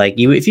should be like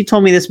you. If you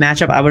told me this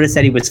matchup, I would have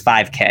said he was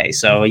 5K.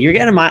 So you're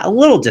getting a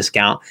little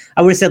discount.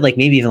 I would have said like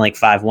maybe even like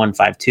 5.1,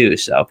 5.2.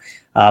 So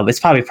it's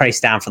probably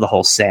priced down for the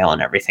whole sale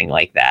and everything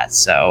like that.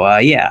 So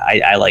yeah,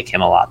 I like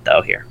him a lot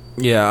though here.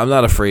 Yeah, I'm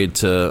not afraid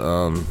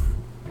to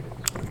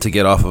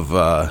get off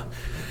of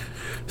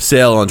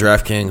sale on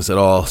DraftKings at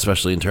all,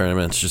 especially in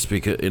tournaments, just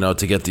because,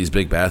 to get these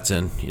big bats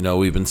in.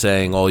 We've been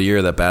saying all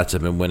year that bats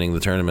have been winning the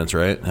tournaments,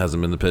 right? It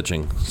hasn't been the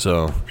pitching.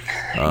 So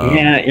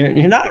yeah,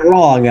 you're not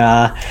wrong.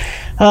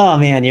 Oh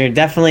man, you're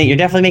definitely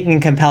making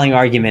a compelling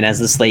argument as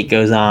the slate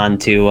goes on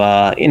to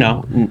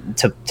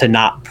to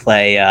not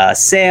play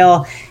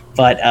sale.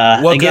 But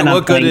what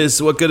good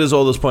is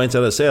all those points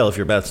out of sale if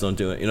your bats don't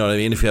do it? You know what I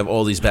mean? If you have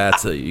all these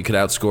bats that you could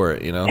outscore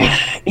it,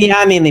 Yeah,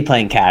 I'm mainly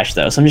playing cash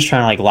though, so I'm just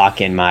trying to like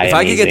lock in my. If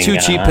I could get two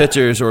cheap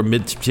pitchers or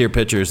mid-tier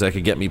pitchers that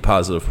could get me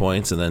positive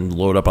points and then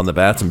load up on the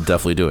bats, I'm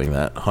definitely doing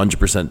that.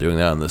 100% doing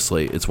that on the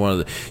slate. It's one of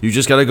the you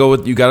just gotta go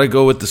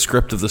with the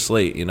script of the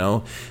slate,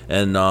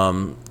 and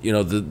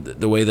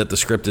the way that the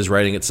script is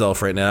writing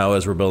itself right now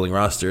as we're building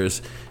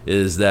rosters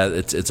is that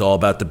it's all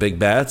about the big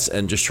bats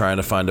and just trying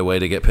to find a way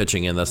to get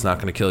pitching in that's not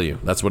going to kill you.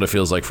 That's what it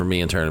feels like for me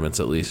in tournaments,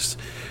 at least.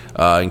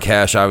 In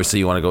cash, obviously,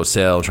 you want to go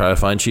sale and try to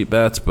find cheap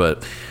bats,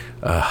 but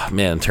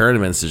man,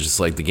 tournaments is just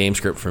like the game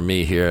script for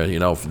me here.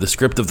 The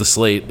script of the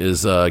slate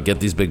is get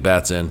these big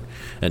bats in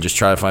and just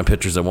try to find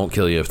pitchers that won't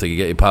kill you. If they can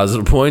get you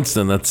positive points,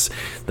 then that's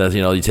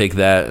you take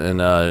that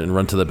and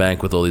run to the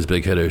bank with all these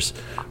big hitters.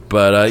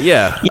 But I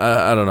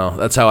don't know.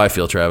 That's how I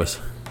feel,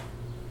 Travis.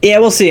 Yeah,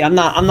 we'll see. I'm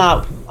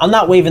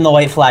not waving the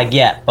white flag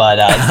yet, but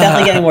it's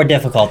definitely getting more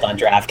difficult on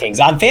DraftKings.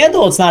 On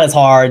FanDuel, it's not as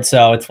hard,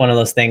 so it's one of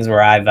those things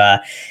where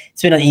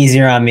it's been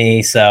easier on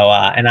me. So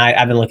and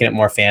I've been looking at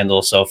more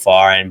FanDuel so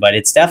far, but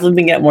it's definitely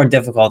been getting more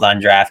difficult on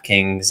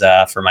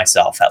DraftKings for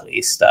myself at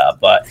least.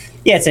 But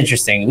yeah, it's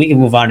interesting. We can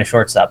move on to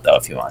shortstop though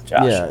if you want,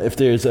 Josh. Yeah, if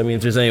there's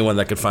anyone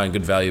that could find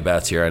good value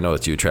bats here, I know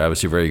it's you,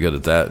 Travis. You're very good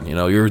at that.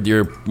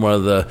 You're one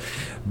of the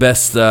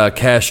best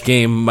cash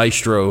game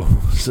maestro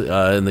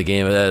in the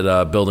game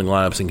at building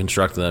lineups and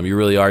constructing them. You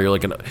really are.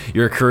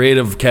 You're a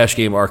creative cash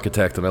game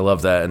architect, and I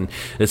love that. And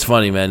it's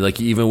funny, man. Like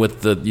even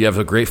with you have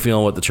a great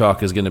feeling what the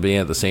chalk is going to be.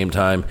 At the same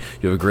time,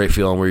 you have a great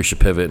feeling where you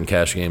should pivot in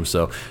cash games.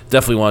 So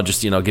definitely want to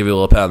just give you a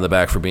little pat on the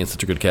back for being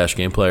such a good cash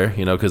game player.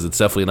 Because it's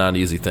definitely not an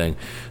easy thing.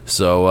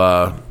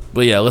 So,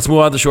 but yeah, let's move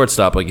on to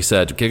shortstop. Like you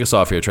said, kick us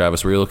off here,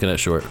 Travis. Where are you looking at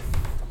short?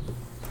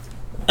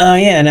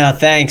 Yeah, no,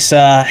 thanks.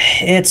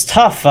 It's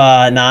tough.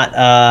 Not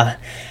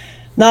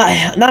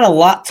a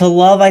lot to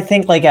love, I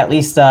think. Like at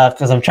least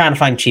because I'm trying to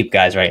find cheap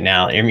guys right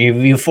now.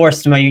 You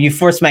forced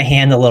my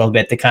hand a little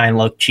bit to kind of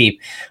look cheap.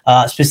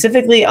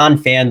 Specifically on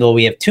FanDuel,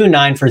 we have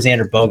 2.9 for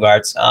Xander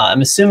Bogaerts.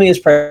 I'm assuming his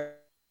price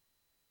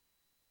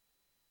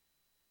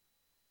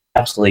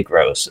absolutely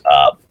gross.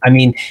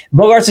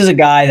 Bogaerts is a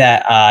guy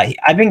that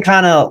I've been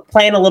kind of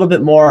playing a little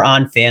bit more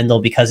on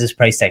FanDuel because his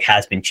price tag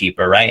has been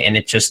cheaper, right? And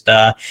it's just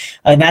a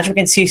matchup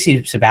against CC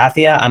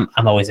Sabathia.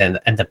 I'm always end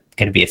up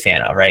going to be a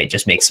fan of, right? It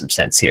just makes some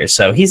sense here.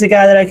 So he's a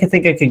guy that I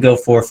could go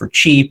for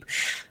cheap.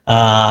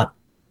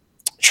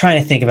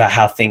 Trying to think about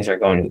how things are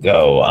going to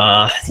go.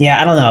 I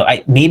don't know.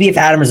 Maybe if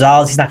Adam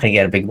Rosales, he's not going to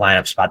get a big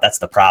lineup spot. That's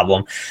the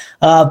problem.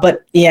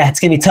 But yeah, it's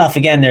going to be tough.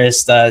 Again,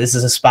 this is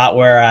a spot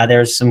where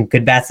there's some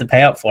good bats to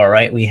pay up for,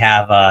 right? We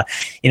have,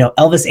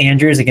 Elvis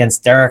Andrus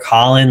against Derek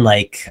Holland.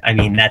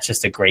 That's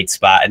just a great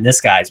spot. And this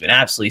guy's been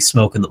absolutely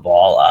smoking the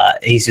ball.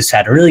 He's just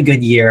had a really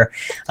good year.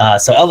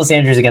 So Elvis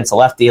Andrus against a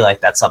lefty,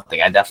 that's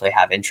something I definitely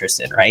have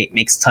interest in, right?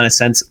 Makes a ton of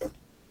sense.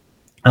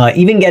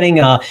 Even getting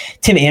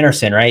Tim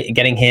Anderson, right?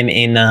 Getting him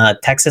in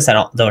Texas, I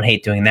don't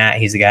hate doing that.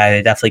 He's a guy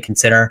I definitely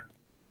consider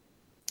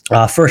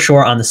for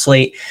sure on the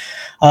slate.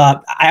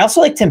 I also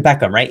like Tim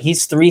Beckham, right?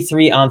 He's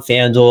 3.3 on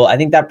FanDuel. I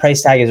think that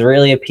price tag is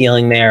really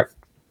appealing there.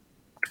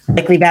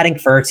 Likely batting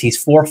first.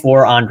 He's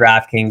 4.4 on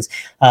DraftKings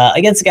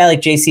against a guy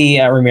like JC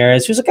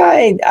Ramirez, who's a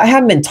guy I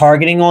haven't been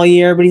targeting all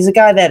year, but he's a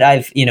guy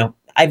that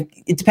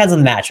it depends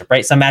on the matchup,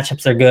 right? Some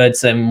matchups are good.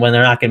 Some when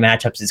they're not good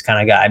matchups, he's kind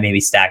of guy I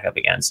maybe stack up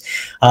against.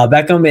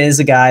 Beckham is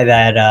a guy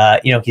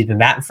that, he's been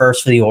batting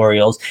first for the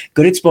Orioles.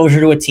 Good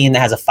exposure to a team that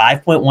has a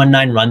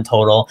 5.19 run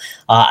total.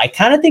 I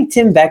kind of think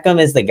Tim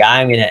Beckham is the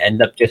guy I'm going to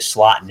end up just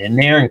slotting in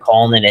there and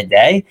calling it a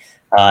day.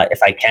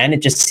 If I can, it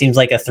just seems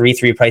like a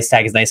 3.3 price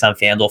tag is nice on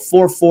FanDuel.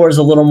 4.4 is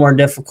a little more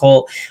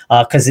difficult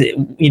because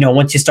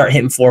once you start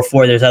hitting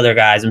 4.4, there's other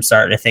guys I'm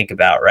starting to think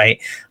about, right?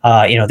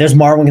 There's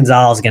Marwin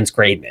Gonzalez against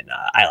Graveman.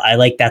 I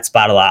like that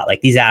spot a lot.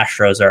 Like these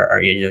Astros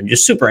are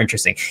just super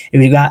interesting.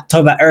 If you talk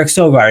about Eric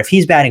Sogard, if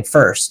he's batting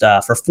first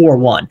for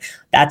 4.1,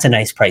 That's a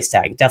nice price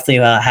tag.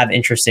 Definitely have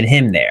interest in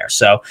him there.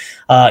 So,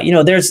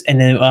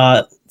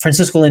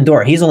 Francisco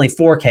Lindor, he's only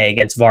 4K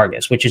against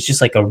Vargas, which is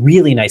just like a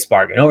really nice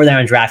bargain. Over there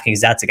on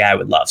DraftKings, that's a guy I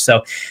would love.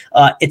 So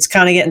it's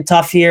kind of getting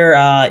tough here,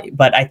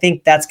 but I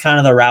think that's kind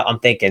of the route I'm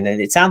thinking. And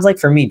it sounds like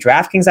for me,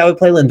 DraftKings, I would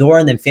play Lindor,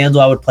 and then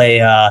FanDuel, I would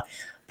play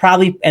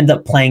probably end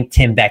up playing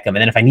Tim Beckham. And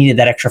then if I needed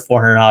that extra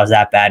 $400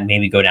 that bad,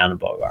 maybe go down to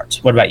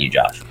Bogarts. What about you,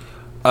 Josh?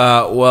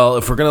 Well,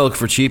 if we're going to look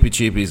for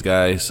cheapies,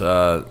 guys,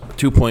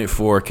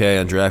 2.4K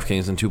on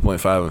DraftKings and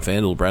 2.5 on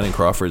FanDuel, Brandon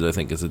Crawford, I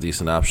think, is a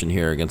decent option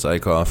here against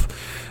Eichhoff.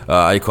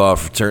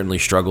 Eichhoff certainly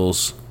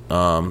struggles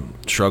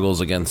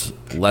against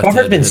left-handed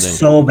Crawford's been hitting.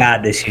 so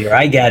bad this year.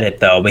 I get it,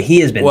 though, but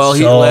he has been bad this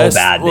year.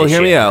 Well,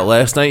 hear me out.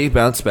 Last night he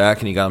bounced back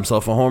and he got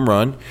himself a home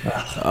run.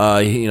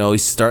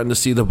 He's starting to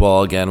see the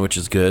ball again, which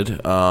is good.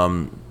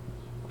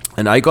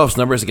 And Eichhoff's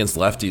numbers against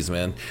lefties,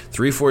 man.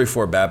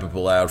 344 BABIP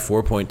allowed,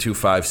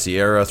 4.25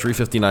 Sierra,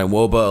 359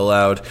 WOBA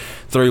allowed,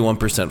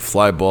 31%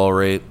 fly ball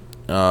rate.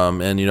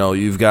 And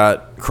you've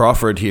got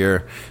Crawford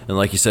here, and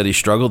like you said, he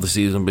struggled this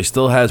season, but he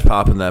still has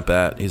pop in that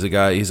bat. He's a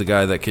guy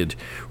that could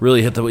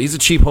really hit he's a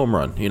cheap home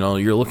run.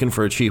 You're looking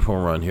for a cheap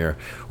home run here,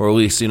 or at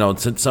least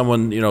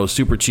someone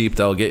super cheap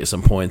that'll get you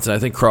some points. And I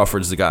think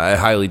Crawford's the guy. I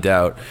highly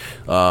doubt.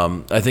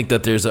 I think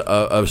that there's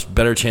a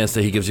better chance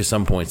that he gives you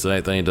some points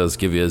than he does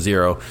give you a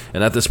zero.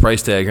 And at this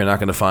price tag, you're not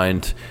going to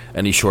find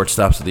any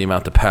shortstops with the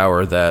amount of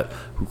power that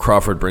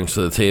Crawford brings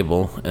to the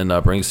table and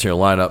brings to your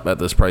lineup at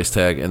this price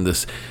tag and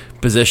this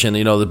position.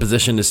 The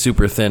position is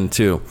super thin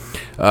too.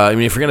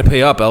 If you're going to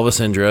pay up,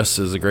 Elvis Andrus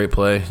is a great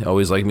play.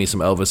 Always like me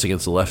some Elvis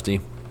against the lefty.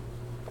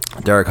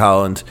 Derek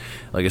Holland,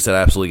 like I said,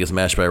 absolutely gets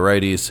matched by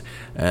righties,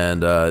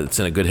 and it's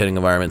in a good hitting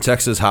environment.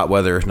 Texas, hot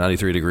weather,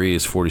 93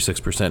 degrees,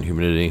 46%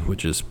 humidity,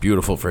 which is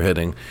beautiful for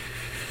hitting.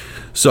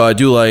 So I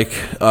do like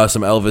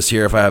some Elvis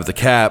here if I have the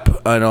cap.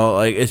 I know,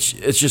 it's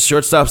just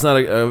shortstop's not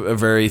a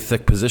very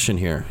thick position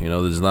here.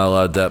 There's not a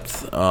lot of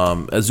depth.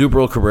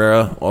 Asdrubal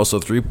Cabrera, also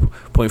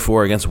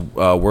 3.4 against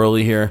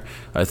Worley here.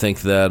 I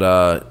think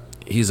that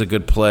he's a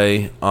good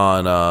play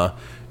on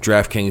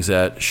DraftKings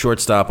at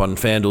shortstop. On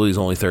FanDuel, he's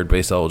only third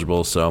base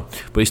eligible.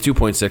 But he's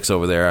 2.6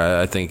 over there.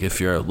 I think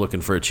if you're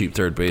looking for a cheap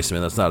third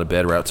baseman, that's not a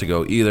bad route to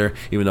go either,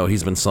 even though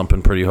he's been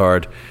slumping pretty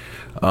hard.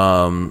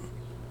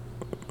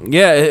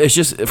 Yeah, it's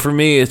just, for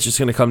me, it's just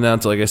going to come down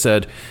to, like I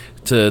said,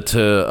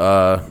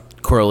 to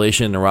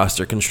correlation and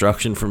roster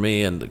construction for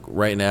me. And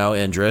right now,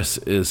 Andrus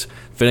is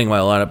fitting my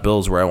lineup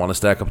bills where I want to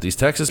stack up these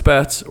Texas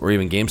bets or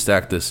even game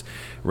stack this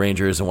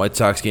Rangers and White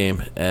Sox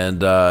game.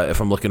 And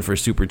if I'm looking for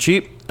super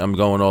cheap, I'm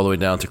going all the way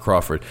down to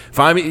Crawford.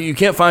 You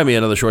can't find me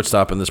another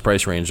shortstop in this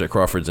price range that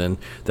Crawford's in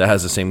that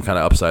has the same kind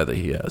of upside that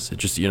he has.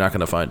 You're not going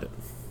to find it.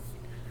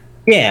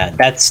 Yeah,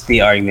 that's the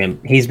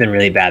argument. He's been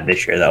really bad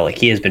this year, though.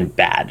 He has been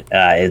bad.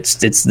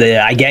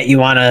 I get you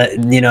want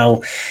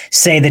to,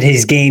 say that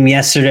his game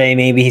yesterday,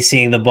 maybe he's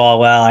seeing the ball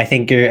well. I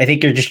think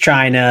you're just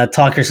trying to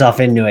talk yourself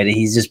into it.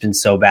 He's just been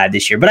so bad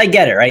this year. But I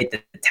get it, right? The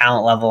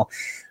talent level.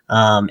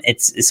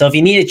 So if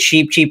you need a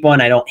cheap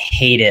one, I don't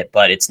hate it,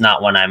 but it's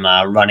not one I'm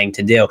running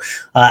to do.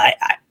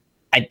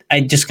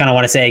 I just kind of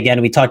want to say again,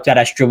 we talked about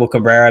Asdrubal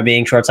Cabrera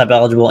being shortstop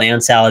eligible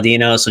and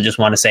Saladino, so just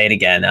want to say it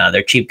again.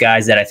 They're cheap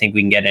guys that I think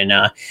we can get in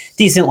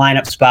decent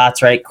lineup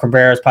spots, right?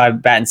 Cabrera's probably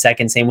batting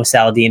second, same with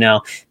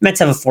Saladino.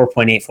 Mets have a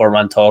 4.84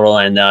 run total,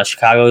 and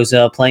Chicago's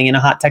playing in a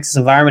hot Texas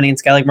environment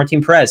against a guy like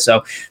Martin Perez.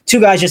 So two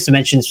guys just to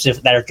mention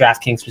that are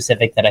DraftKings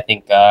specific that I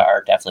think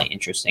are definitely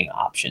interesting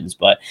options.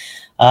 But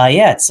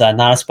it's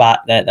not a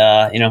spot that,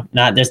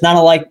 there's not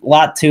a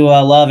lot to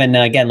love. And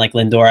again, like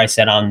Lindor, I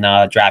said on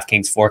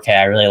DraftKings 4K,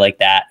 I really like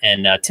that.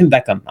 And Tim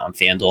Beckham on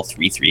FanDuel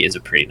 3.3 is a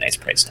pretty nice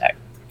price tag.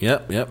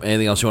 Yep.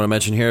 Anything else you want to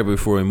mention here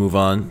before we move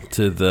on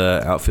to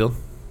the outfield?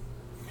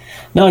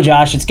 No,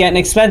 Josh, it's getting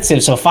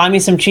expensive. So find me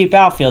some cheap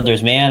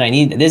outfielders,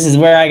 man. This is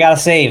where I gotta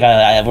save.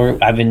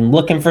 I've been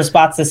looking for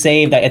spots to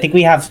save. I think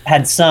we have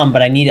had some,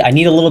 but I need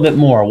a little bit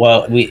more.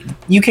 Well,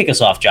 you kick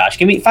us off, Josh.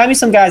 Find me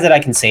some guys that I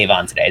can save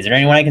on today. Is there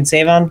anyone I can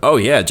save on? Oh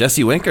yeah,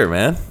 Jesse Winker,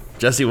 man.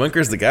 Jesse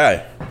Winker's the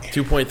guy.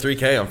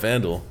 2.3K on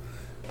FanDuel.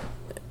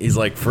 He's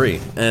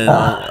free. And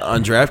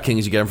on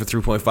DraftKings, you get him for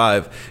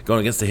 3.5 going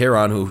against the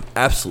Heron, who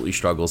absolutely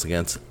struggles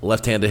against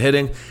left-handed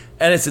hitting,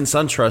 and it's in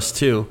SunTrust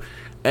too.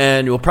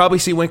 And you'll probably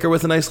see Winker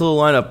with a nice little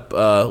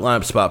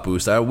lineup spot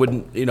boost. I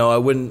wouldn't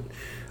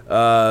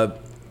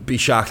be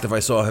shocked if I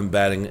saw him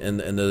batting in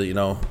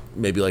the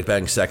maybe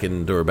batting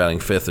second or batting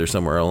fifth or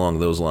somewhere along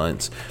those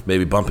lines.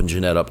 Maybe bumping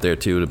Jeanette up there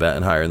too to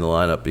batting higher in the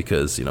lineup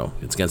because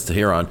it's against the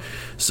Huron.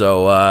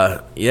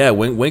 So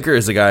Winker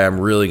is the guy I'm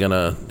really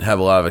gonna have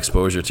a lot of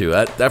exposure to.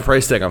 That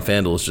price tag on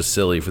FanDuel is just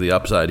silly for the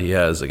upside he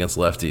has against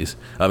lefties.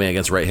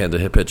 against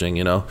right-handed hit pitching.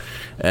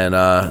 And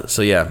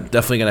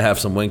definitely gonna have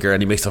some Winker,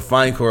 and he makes a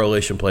fine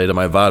correlation play to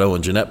my Votto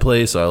and Jeanette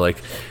plays. So I like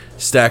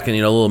stacking,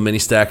 a little mini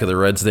stack of the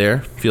Reds there.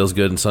 Feels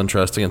good in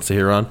SunTrust against the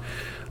Huron.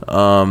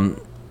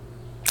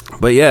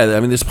 But yeah, I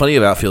mean, there's plenty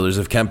of outfielders.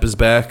 If Kemp is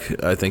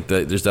back, I think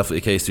that there's definitely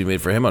a case to be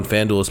made for him on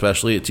FanDuel,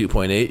 especially at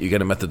 2.8. You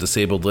get him at the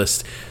disabled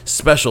list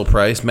special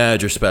price,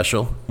 manager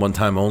special, one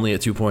time only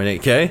at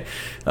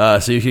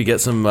 2.8K. So you could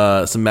get some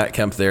Matt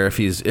Kemp there if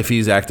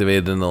he's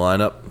activated in the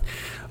lineup.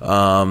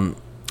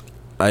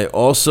 I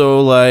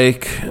also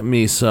like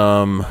me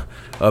some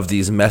of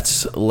these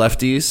Mets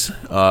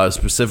lefties,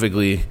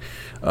 specifically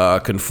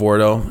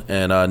Conforto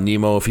and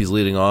Nemo if he's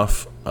leading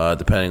off.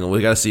 Depending on,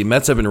 we got to see.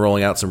 Mets have been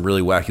rolling out some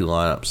really wacky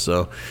lineups,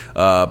 so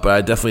but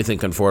I definitely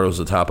think Conforto is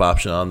the top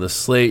option on this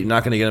slate. You're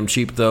not going to get him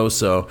cheap though,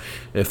 so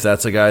if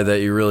that's a guy that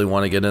you really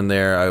want to get in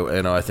there,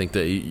 I think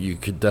that you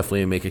could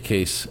definitely make a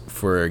case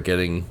for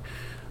getting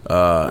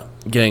some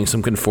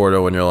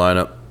Conforto in your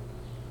lineup.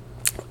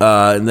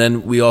 And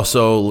then we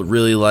also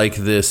really like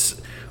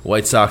this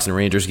White Sox and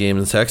Rangers game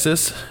in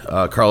Texas.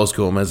 Carlos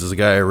Gomez is a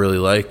guy I really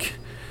like.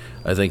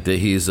 I think that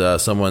he's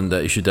someone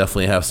that you should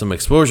definitely have some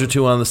exposure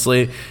to on the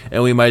slate,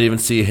 and we might even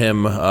see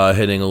him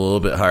hitting a little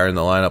bit higher in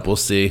the lineup. We'll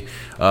see.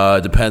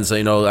 Depends.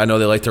 I know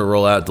they like to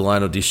roll out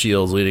Delino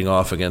DeShields leading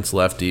off against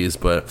lefties,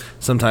 but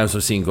sometimes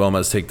we've seen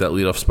Gomez take that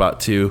leadoff spot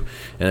too.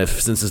 And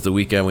since it's the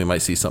weekend, we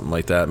might see something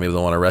like that. Maybe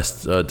they'll want to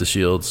rest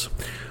DeShields.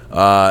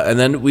 And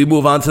then we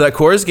move on to that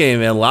Coors game,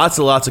 man. Lots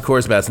of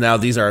Coors bats. Now,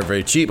 these aren't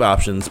very cheap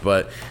options,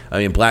 but, I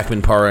mean,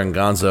 Blackmon, Parra, and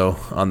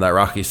Gonzo on that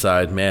Rocky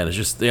side, man, it's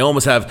just, they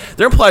almost have,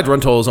 their implied run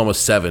total is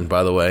almost 7,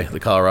 by the way, the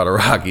Colorado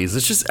Rockies.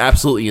 It's just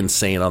absolutely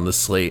insane on this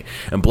slate.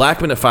 And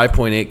Blackmon at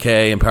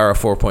 5.8K and Parra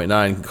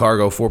 4.9,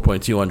 Cargo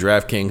 4.2 on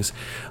DraftKings.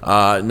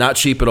 Not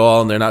cheap at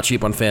all, and they're not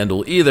cheap on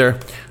FanDuel either.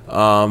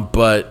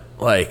 But,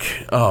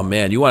 like, oh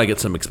man, you want to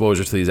get some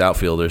exposure to these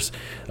outfielders,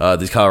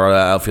 these Colorado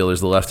outfielders,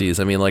 the lefties.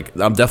 I mean, like,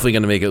 I'm definitely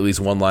going to make at least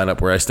one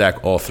lineup where I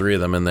stack all three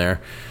of them in there.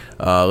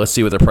 Let's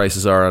see what their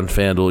prices are on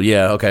FanDuel.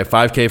 Yeah, okay,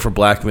 5K for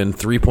Blackmon,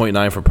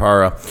 3.9 for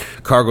Parra,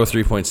 Cargo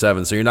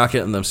 3.7. So you're not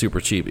getting them super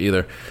cheap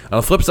either. On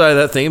the flip side of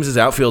that, Thames is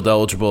outfield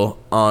eligible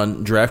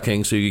on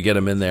DraftKings, so you can get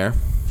him in there.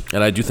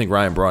 And I do think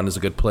Ryan Braun is a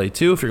good play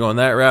too if you're going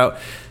that route.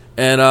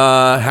 And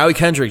Howie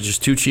Kendrick,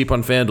 just too cheap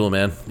on FanDuel,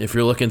 man. If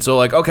you're looking, so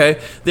like,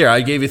 okay, there,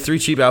 I gave you 3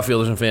 cheap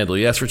outfielders on FanDuel.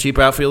 You asked for cheap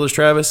outfielders,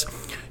 Travis.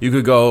 You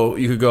could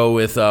go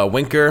with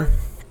Winker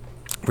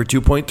for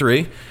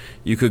 2.3.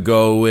 You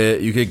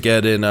could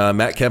get in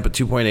Matt Kemp at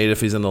 2.8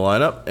 if he's in the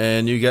lineup,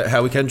 and you get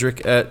Howie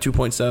Kendrick at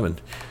 2.7.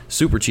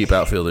 Super cheap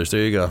outfielders.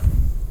 There you go.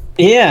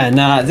 Yeah,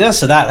 no,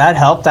 so that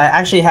helped. I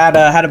actually had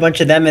a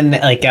bunch of them, and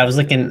like I was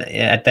looking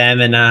at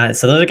them, and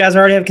so those are guys I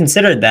already have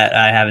considered that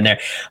I have in there.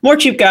 More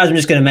cheap guys I'm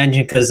just going to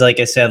mention because, like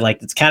I said,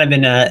 like it's kind of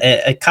been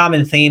a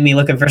common theme, me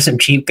looking for some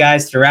cheap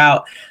guys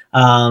throughout.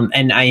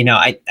 And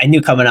I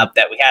knew coming up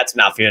that we had some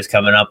outfielders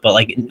coming up, but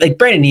like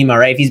Brandon Nimmo,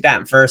 right? If he's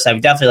batting first, I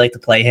would definitely like to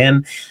play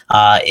him.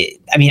 I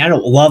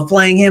don't love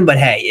playing him, but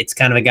hey, it's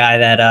kind of a guy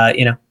that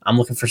I'm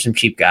looking for some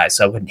cheap guys,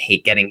 so I wouldn't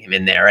hate getting him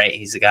in there, right?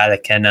 He's a guy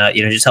that can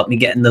just help me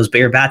get in those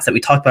bigger bats that we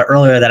talked about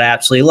earlier that I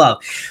absolutely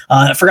love.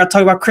 I forgot to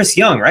talk about Chris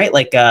Young, right?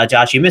 Like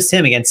Josh, you missed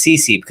him against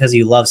CeCe because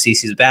you love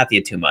CeCe's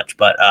Sabathia too much,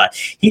 but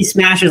he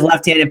smashes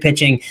left-handed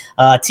pitching.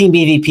 Team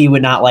BVP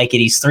would not like it.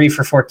 He's 3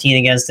 for 14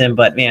 against him,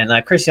 but man,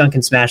 Chris Young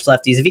can smash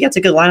lefties. If he gets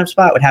a good lineup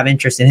spot, would have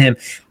interest in him.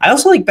 I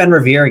also like Ben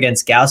Revere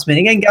against Gausman.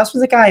 Again,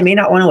 Gausman's a guy I may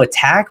not want to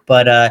attack,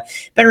 but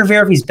Ben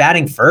Revere, if he's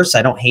batting first,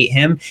 I don't hate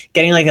him.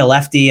 Getting like a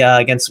lefty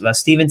against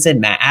Stevenson,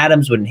 Matt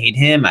Adams, wouldn't hate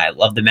him. I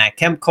love the Matt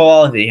Kemp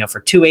call. For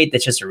 2.8,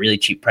 that's just a really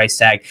cheap price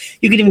tag.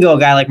 You could even go a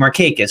guy like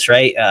Markakis,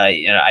 right?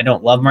 I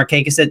don't love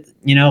Markakis. I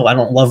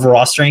don't love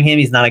rostering him.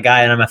 He's not a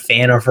guy that I'm a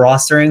fan of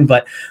rostering,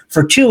 but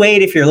for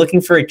 2.8, if you're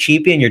looking for a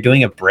cheapie and you're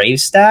doing a Brave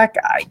stack,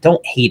 I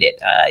don't hate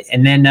it.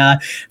 And then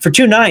for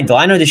 2.9,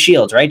 Delino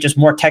DeShields, right? Just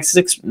more Texas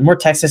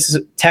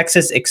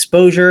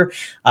exposure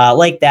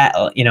like that,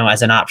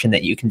 as an option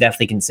that you can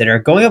definitely consider.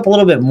 Going up a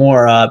little bit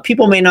more,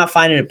 people may not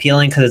find it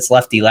appealing because it's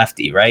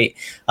lefty, right?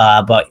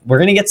 But we're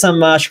going to get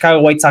some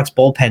Chicago White Sox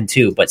bullpen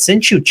too. But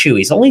Shin-Soo Choo,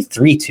 he's only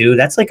 3.2.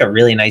 That's like a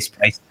really nice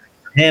price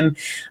for him.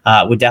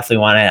 Would definitely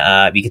want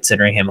to be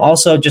considering him.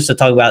 Also, just to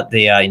talk about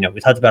the, we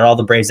talked about all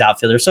the Braves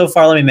outfielders so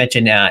far. Let me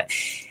mention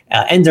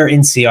Ender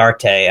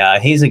Inciarte.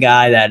 He's a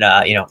guy that,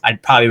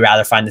 I'd probably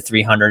rather find the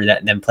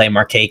 300 than play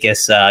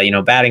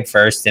Markakis, batting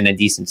first in a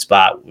decent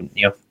spot.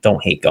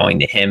 Don't hate going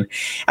to him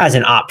as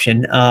an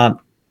option.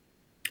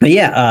 But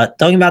yeah,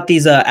 talking about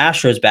these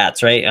Astros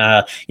bats,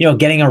 right?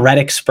 Getting a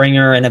Reddick,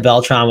 Springer, and a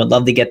Beltran, would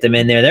love to get them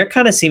in there. They're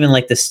kind of seeming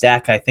like the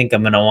stack I think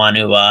I'm going to want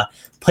to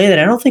play that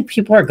I don't think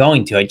people are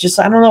going to. I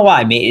don't know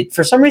why.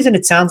 For some reason,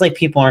 it sounds like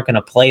people aren't going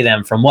to play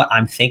them from what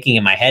I'm thinking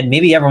in my head.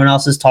 Maybe everyone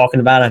else is talking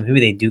about them.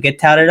 Maybe they do get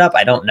touted up.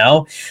 I don't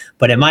know.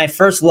 But in my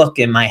first look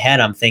in my head,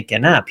 I'm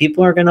thinking,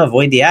 people are going to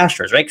avoid the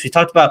Astros, right? Because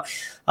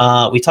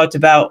we talked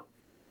about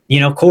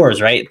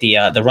Coors, right?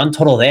 The run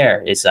total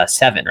there is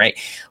 7, right?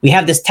 We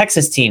have this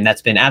Texas team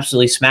that's been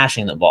absolutely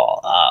smashing the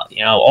ball.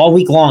 All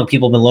week long,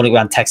 people have been loading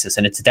around Texas,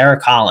 and it's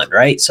Derek Holland,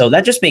 right? So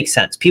that just makes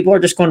sense. People are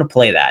just going to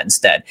play that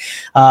instead.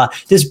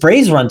 This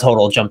Braves run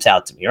total jumps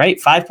out to me, right?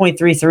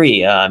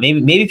 5.33.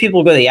 Maybe people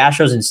will go to the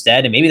Astros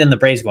instead, and maybe then the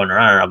Braves go on a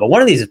run. I don't know, but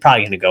one of these is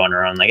probably going to go on a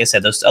run. Like I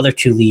said, those other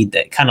two lead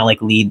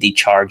the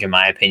charge, in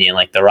my opinion,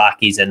 like the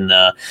Rockies and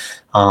the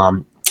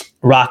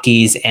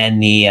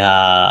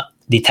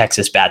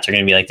Texas Bats are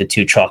going to be like the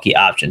two chalky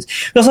options.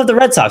 We also have the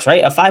Red Sox,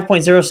 right? A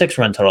 5.06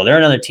 run total. They're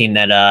another team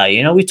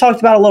that, we've talked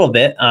about a little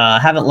bit,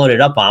 haven't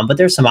loaded up on, but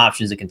there's some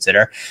options to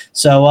consider.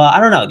 So I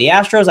don't know. The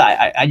Astros,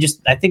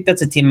 I think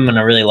that's a team I'm going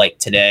to really like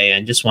today,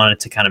 and just wanted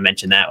to kind of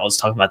mention that. I was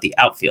talking about the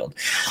outfield.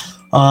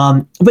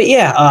 But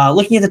yeah,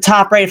 looking at the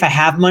top, right, if I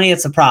have money,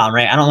 that's the problem,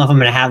 right? I don't know if I'm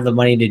going to have the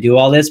money to do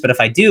all this, but if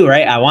I do,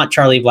 right, I want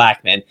Charlie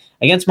Blackmon.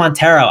 Against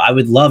Montero, I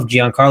would love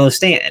Giancarlo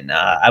Stanton.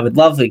 I would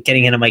love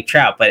getting into Mike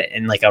Trout,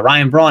 and like a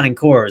Ryan Braun and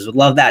Coors would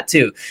love that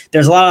too.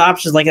 There's a lot of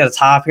options like at the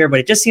top here, but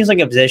it just seems like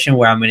a position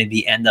where I'm going to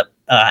be end up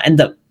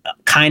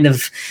kind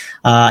of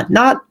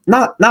not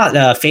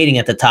fading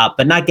at the top,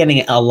 but not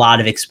getting a lot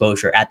of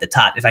exposure at the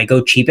top. If I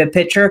go cheap at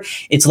pitcher,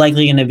 it's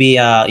likely going to be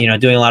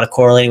doing a lot of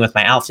correlating with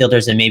my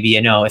outfielders, and maybe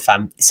if I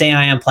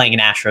am playing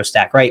an Astro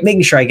stack, right,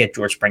 making sure I get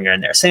George Springer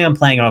in there. Say I'm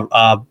playing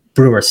a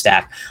Brewer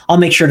stack, I'll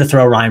make sure to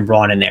throw Ryan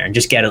Braun in there and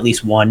just get at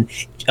least one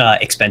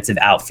expensive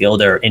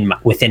outfielder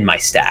within my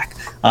stack.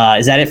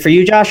 Is that it for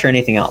you, Josh, or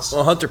anything else?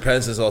 Well, Hunter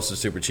Pence is also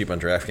super cheap on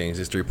DraftKings.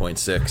 He's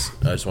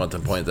 3.6. I just want to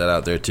point that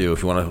out there too.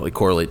 If you want to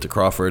correlate to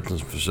Crawford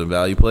for some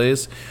value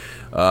plays,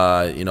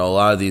 a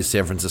lot of these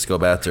San Francisco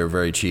bats are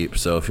very cheap.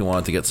 So if you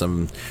wanted to get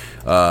some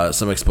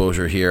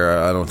exposure here,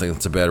 I don't think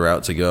that's a bad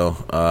route to go.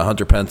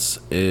 Hunter Pence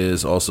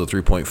is also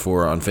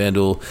 3.4 on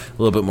FanDuel,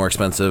 a little bit more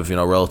expensive,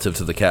 relative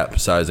to the cap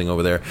sizing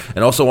over there.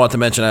 And also want to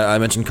mention, I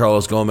mentioned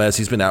Carlos Gomez.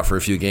 He's been out for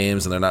a few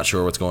games, and they're not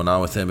sure what's going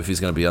on with him, if he's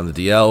going to be on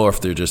the DL or if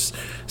they're just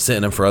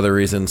sitting him for other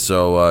reasons.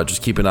 So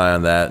just keep an eye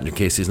on that in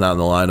case he's not in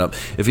the lineup.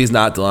 If he's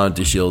not, Delano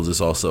Shields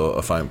is also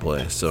a fine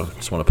play. So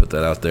just want to put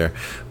that out there.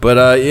 But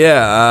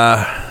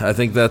I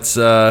think that's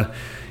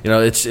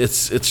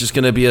it's just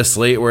going to be a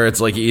slate where it's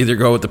like you either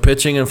go with the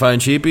pitching and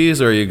find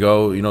cheapies, or you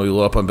go, you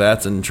load up on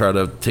bats and try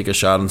to take a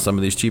shot on some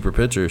of these cheaper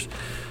pitchers.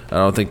 I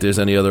don't think there's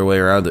any other way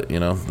around it.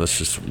 That's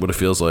just what it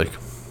feels like.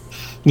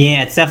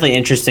 Yeah, it's definitely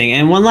interesting.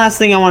 And one last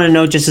thing I want to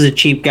note, just as a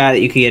cheap guy that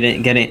you could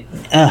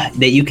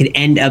that you could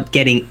end up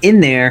getting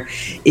in there,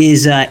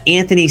 is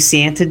Anthony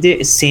Santander.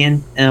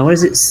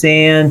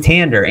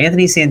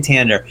 Anthony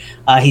Santander.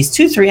 He's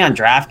 2-3 on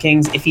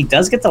DraftKings. If he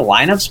does get the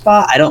lineup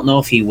spot, I don't know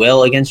if he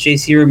will against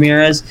JC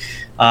Ramirez.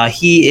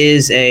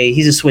 He's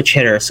a switch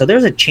hitter, so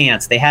there's a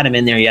chance. They had him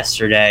in there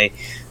yesterday.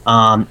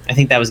 I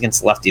think that was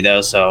against lefty though,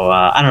 so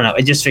I don't know.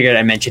 I just figured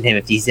I mentioned him.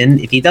 If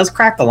he does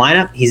crack the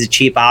lineup, he's a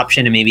cheap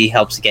option, and maybe he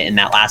helps get in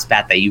that last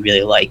bat that you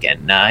really like.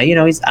 And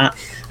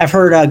I've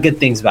heard good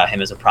things about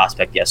him as a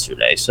prospect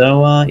yesterday,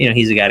 so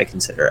he's a guy to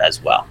consider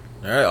as well.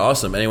 All right,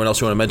 awesome. Anyone else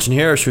you want to mention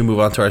here, or should we move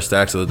on to our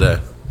stacks of the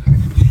day?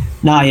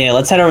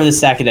 Let's head over to the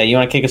stack of the day. You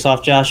want to kick us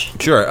off, Josh?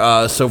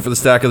 Sure. So for the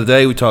stack of the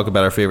day, we talk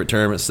about our favorite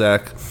tournament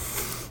stack.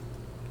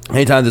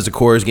 Anytime there's a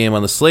Coors game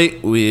on the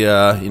slate, we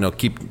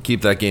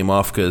keep that game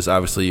off, because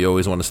obviously you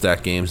always want to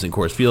stack games in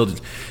Coors Field.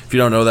 If you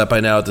don't know that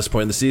by now at this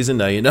point in the season,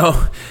 now you know.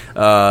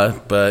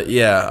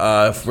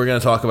 If we're going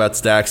to talk about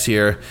stacks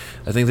here,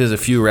 I think there's a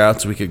few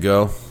routes we could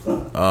go.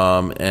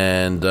 I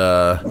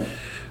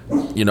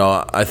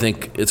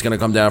think it's going to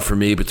come down for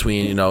me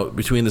between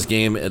this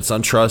game at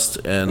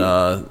SunTrust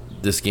and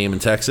this game in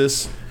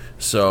Texas.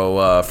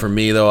 So for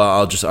me, though,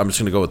 I'm just going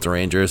to go with the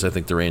Rangers. I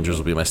think the Rangers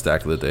will be my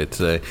stack of the day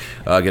today.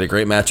 Get a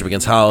great matchup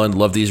against Holland.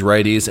 Love these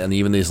righties, and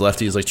even these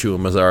lefties like Chu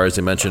and Mazar, as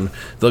I mentioned.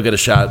 They'll get a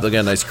shot. They'll get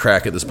a nice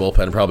crack at this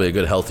bullpen, probably a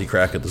good, healthy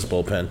crack at this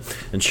bullpen.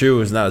 And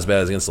Chu is not as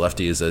bad against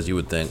lefties as you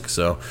would think.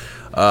 So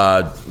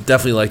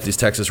definitely like these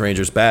Texas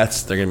Rangers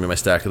bats. They're going to be my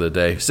stack of the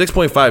day.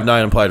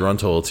 6.59 implied run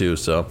total, too.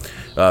 So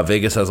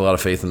Vegas has a lot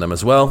of faith in them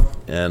as well.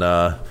 And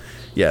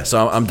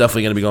so I'm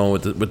definitely going to be going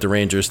with the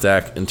Rangers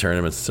stack in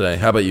tournaments today.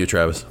 How about you,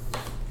 Travis?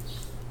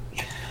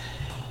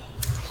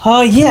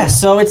 So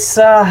it's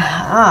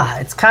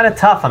kind of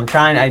tough. I'm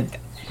trying.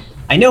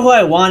 I know who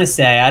I want to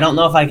say. I don't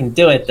know if I can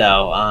do it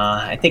though.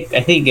 I think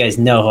you guys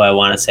know who I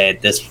want to say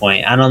at this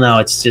point. I don't know.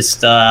 It's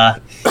just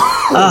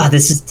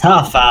this is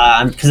tough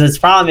because the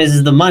problem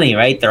is the money,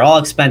 right? They're all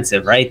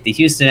expensive, right? The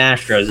Houston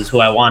Astros is who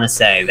I want to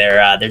say.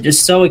 They're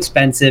just so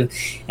expensive,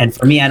 and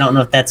for me, I don't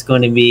know if that's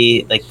going to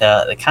be like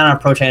the kind of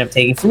approach I end up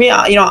taking. For me,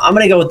 I'm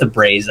going to go with the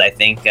Braves. I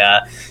think.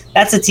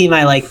 That's the team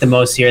I like the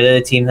most here. They're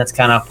the team that's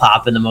kind of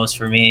popping the most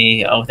for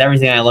me with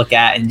everything I look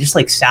at, and just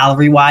like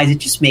salary-wise, it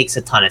just makes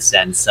a ton of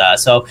sense.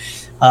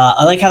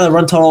 I like how the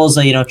run total is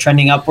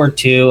trending upward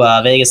too.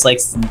 Vegas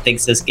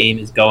thinks this game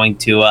is going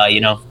to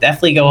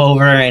definitely go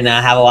over and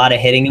have a lot of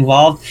hitting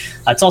involved.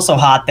 It's also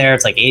hot there.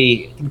 It's like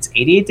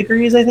 88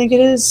 degrees, I think it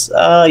is.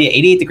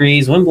 88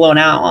 degrees, wind blowing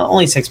out,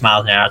 only 6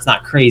 miles an hour. It's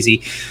not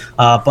crazy,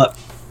 but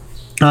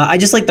I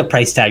just like the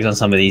price tags on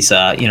some of these,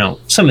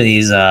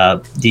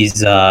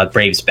 these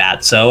Braves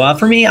bats. So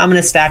for me, I'm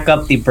going to stack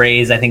up the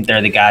Braves. I think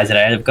they're the guys that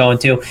I end up going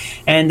to.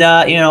 And,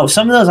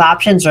 some of those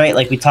options, right,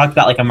 like we talked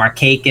about, like a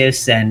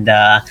Markakis and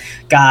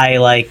guy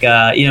like,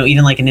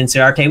 even like an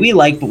Inciarte, we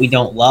like, but we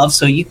don't love.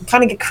 So you can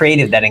kind of get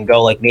creative then and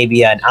go like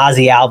maybe an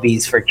Ozzie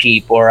Albies for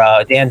cheap or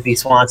Dansby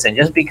Swanson,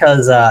 just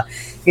because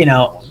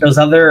those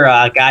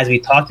other guys we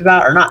talked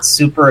about are not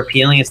super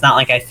appealing. It's not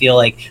like I feel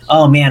like,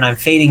 oh man, I'm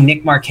fading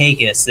Nick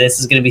Markakis. This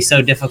is going to be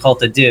so difficult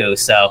to do.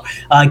 So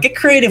get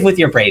creative with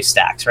your Braves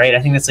stacks, right?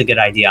 I think that's a good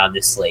idea on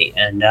this slate.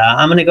 And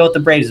I'm going to go with the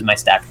Braves as my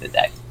stack of the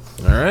day.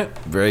 All right.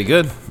 Very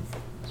good.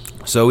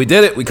 So we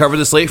did it. We covered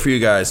the slate for you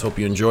guys. Hope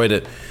you enjoyed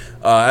it.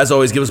 As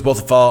always, give us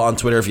both a follow on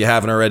Twitter if you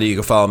haven't already. You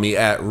can follow me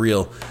at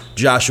Real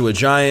Joshua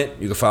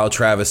Giant. You can follow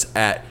Travis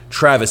at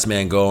Travis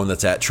Mangone.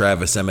 That's at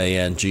Travis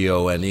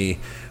Mangone.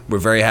 We're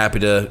very happy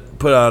to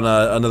put on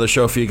another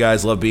show for you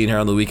guys. Love being here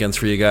on the weekends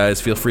for you guys.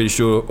 Feel free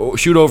to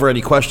shoot over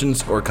any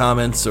questions or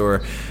comments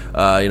or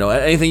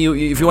anything.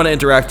 If you want to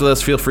interact with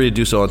us, feel free to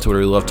do so on Twitter.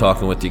 We love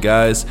talking with you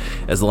guys.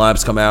 As the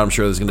lineups come out, I'm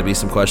sure there's going to be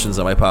some questions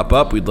that might pop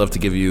up. We'd love to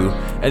give you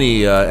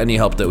any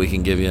help that we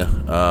can give you.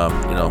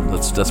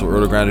 That's what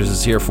RotoGrinders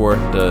is here for,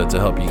 to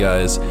help you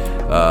guys.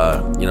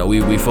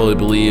 We fully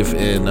believe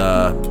in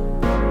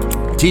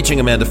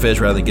teaching Amanda Fish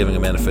rather than giving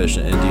Amanda Fish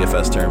in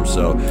DFS terms.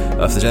 So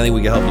if there's anything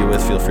we can help you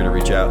with, feel free to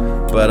reach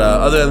out. But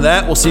other than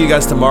that, we'll see you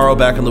guys tomorrow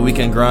back on the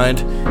weekend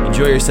grind.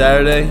 Enjoy your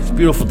Saturday. It's a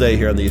beautiful day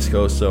here on the East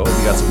Coast, so hope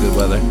you got some good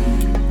weather.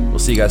 We'll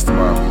see you guys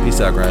tomorrow. Peace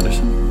out,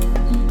 Grinders.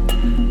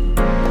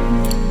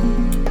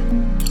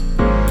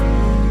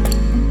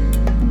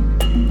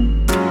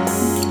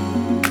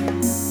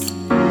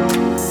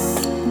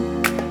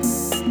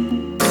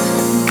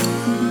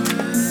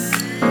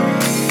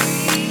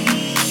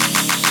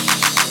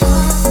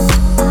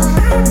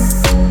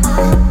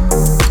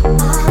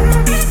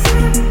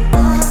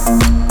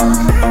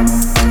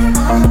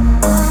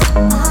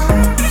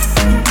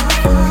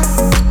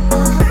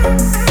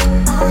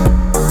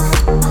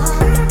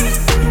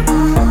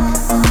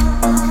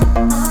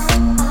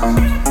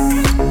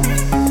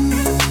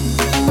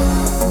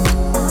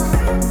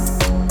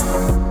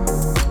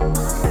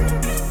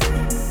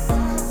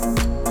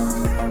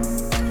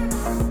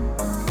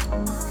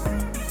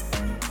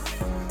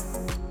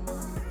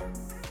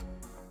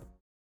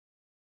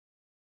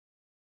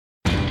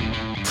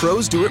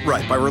 Pros do it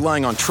right by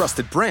relying on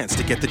trusted brands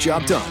to get the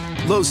job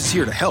done. Lowe's is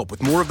here to help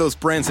with more of those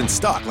brands in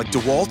stock, like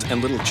DeWalt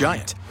and Little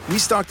Giant. We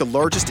stock the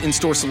largest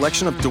in-store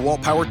selection of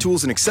DeWalt power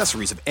tools and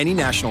accessories of any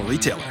national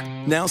retailer.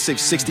 Now save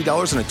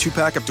 $60 on a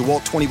 2-pack of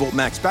DeWalt 20-volt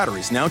max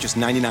batteries, now just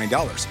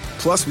 $99.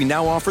 Plus, we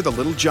now offer the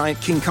Little Giant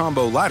King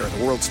Combo ladder,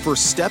 the world's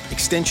first step,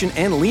 extension,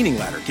 and leaning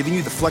ladder, giving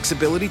you the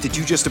flexibility to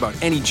do just about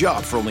any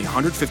job for only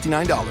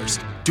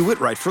 $159. Do it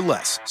right for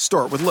less.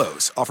 Start with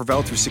Lowe's. Offer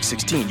valid through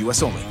 6/16,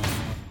 U.S. only.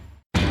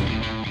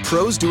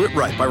 Pros do it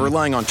right by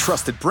relying on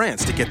trusted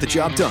brands to get the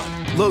job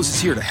done. Lowe's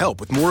is here to help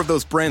with more of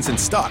those brands in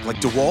stock, like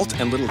DeWalt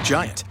and Little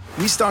Giant.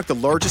 We stock the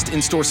largest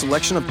in-store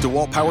selection of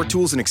DeWalt power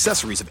tools and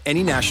accessories of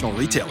any national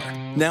retailer.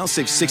 Now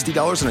save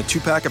 $60 on a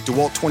 2-pack of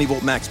DeWalt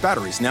 20-volt max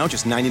batteries, now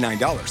just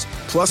 $99.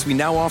 Plus, we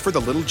now offer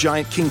the Little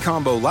Giant King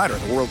Combo ladder,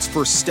 the world's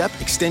first step,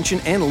 extension,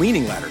 and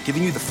leaning ladder,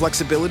 giving you the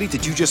flexibility to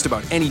do just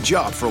about any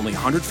job for only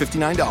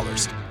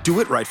 $159.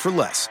 Do it right for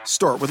less.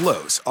 Start with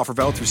Lowe's. Offer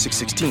valid through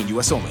 6/16,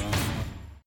 U.S. only.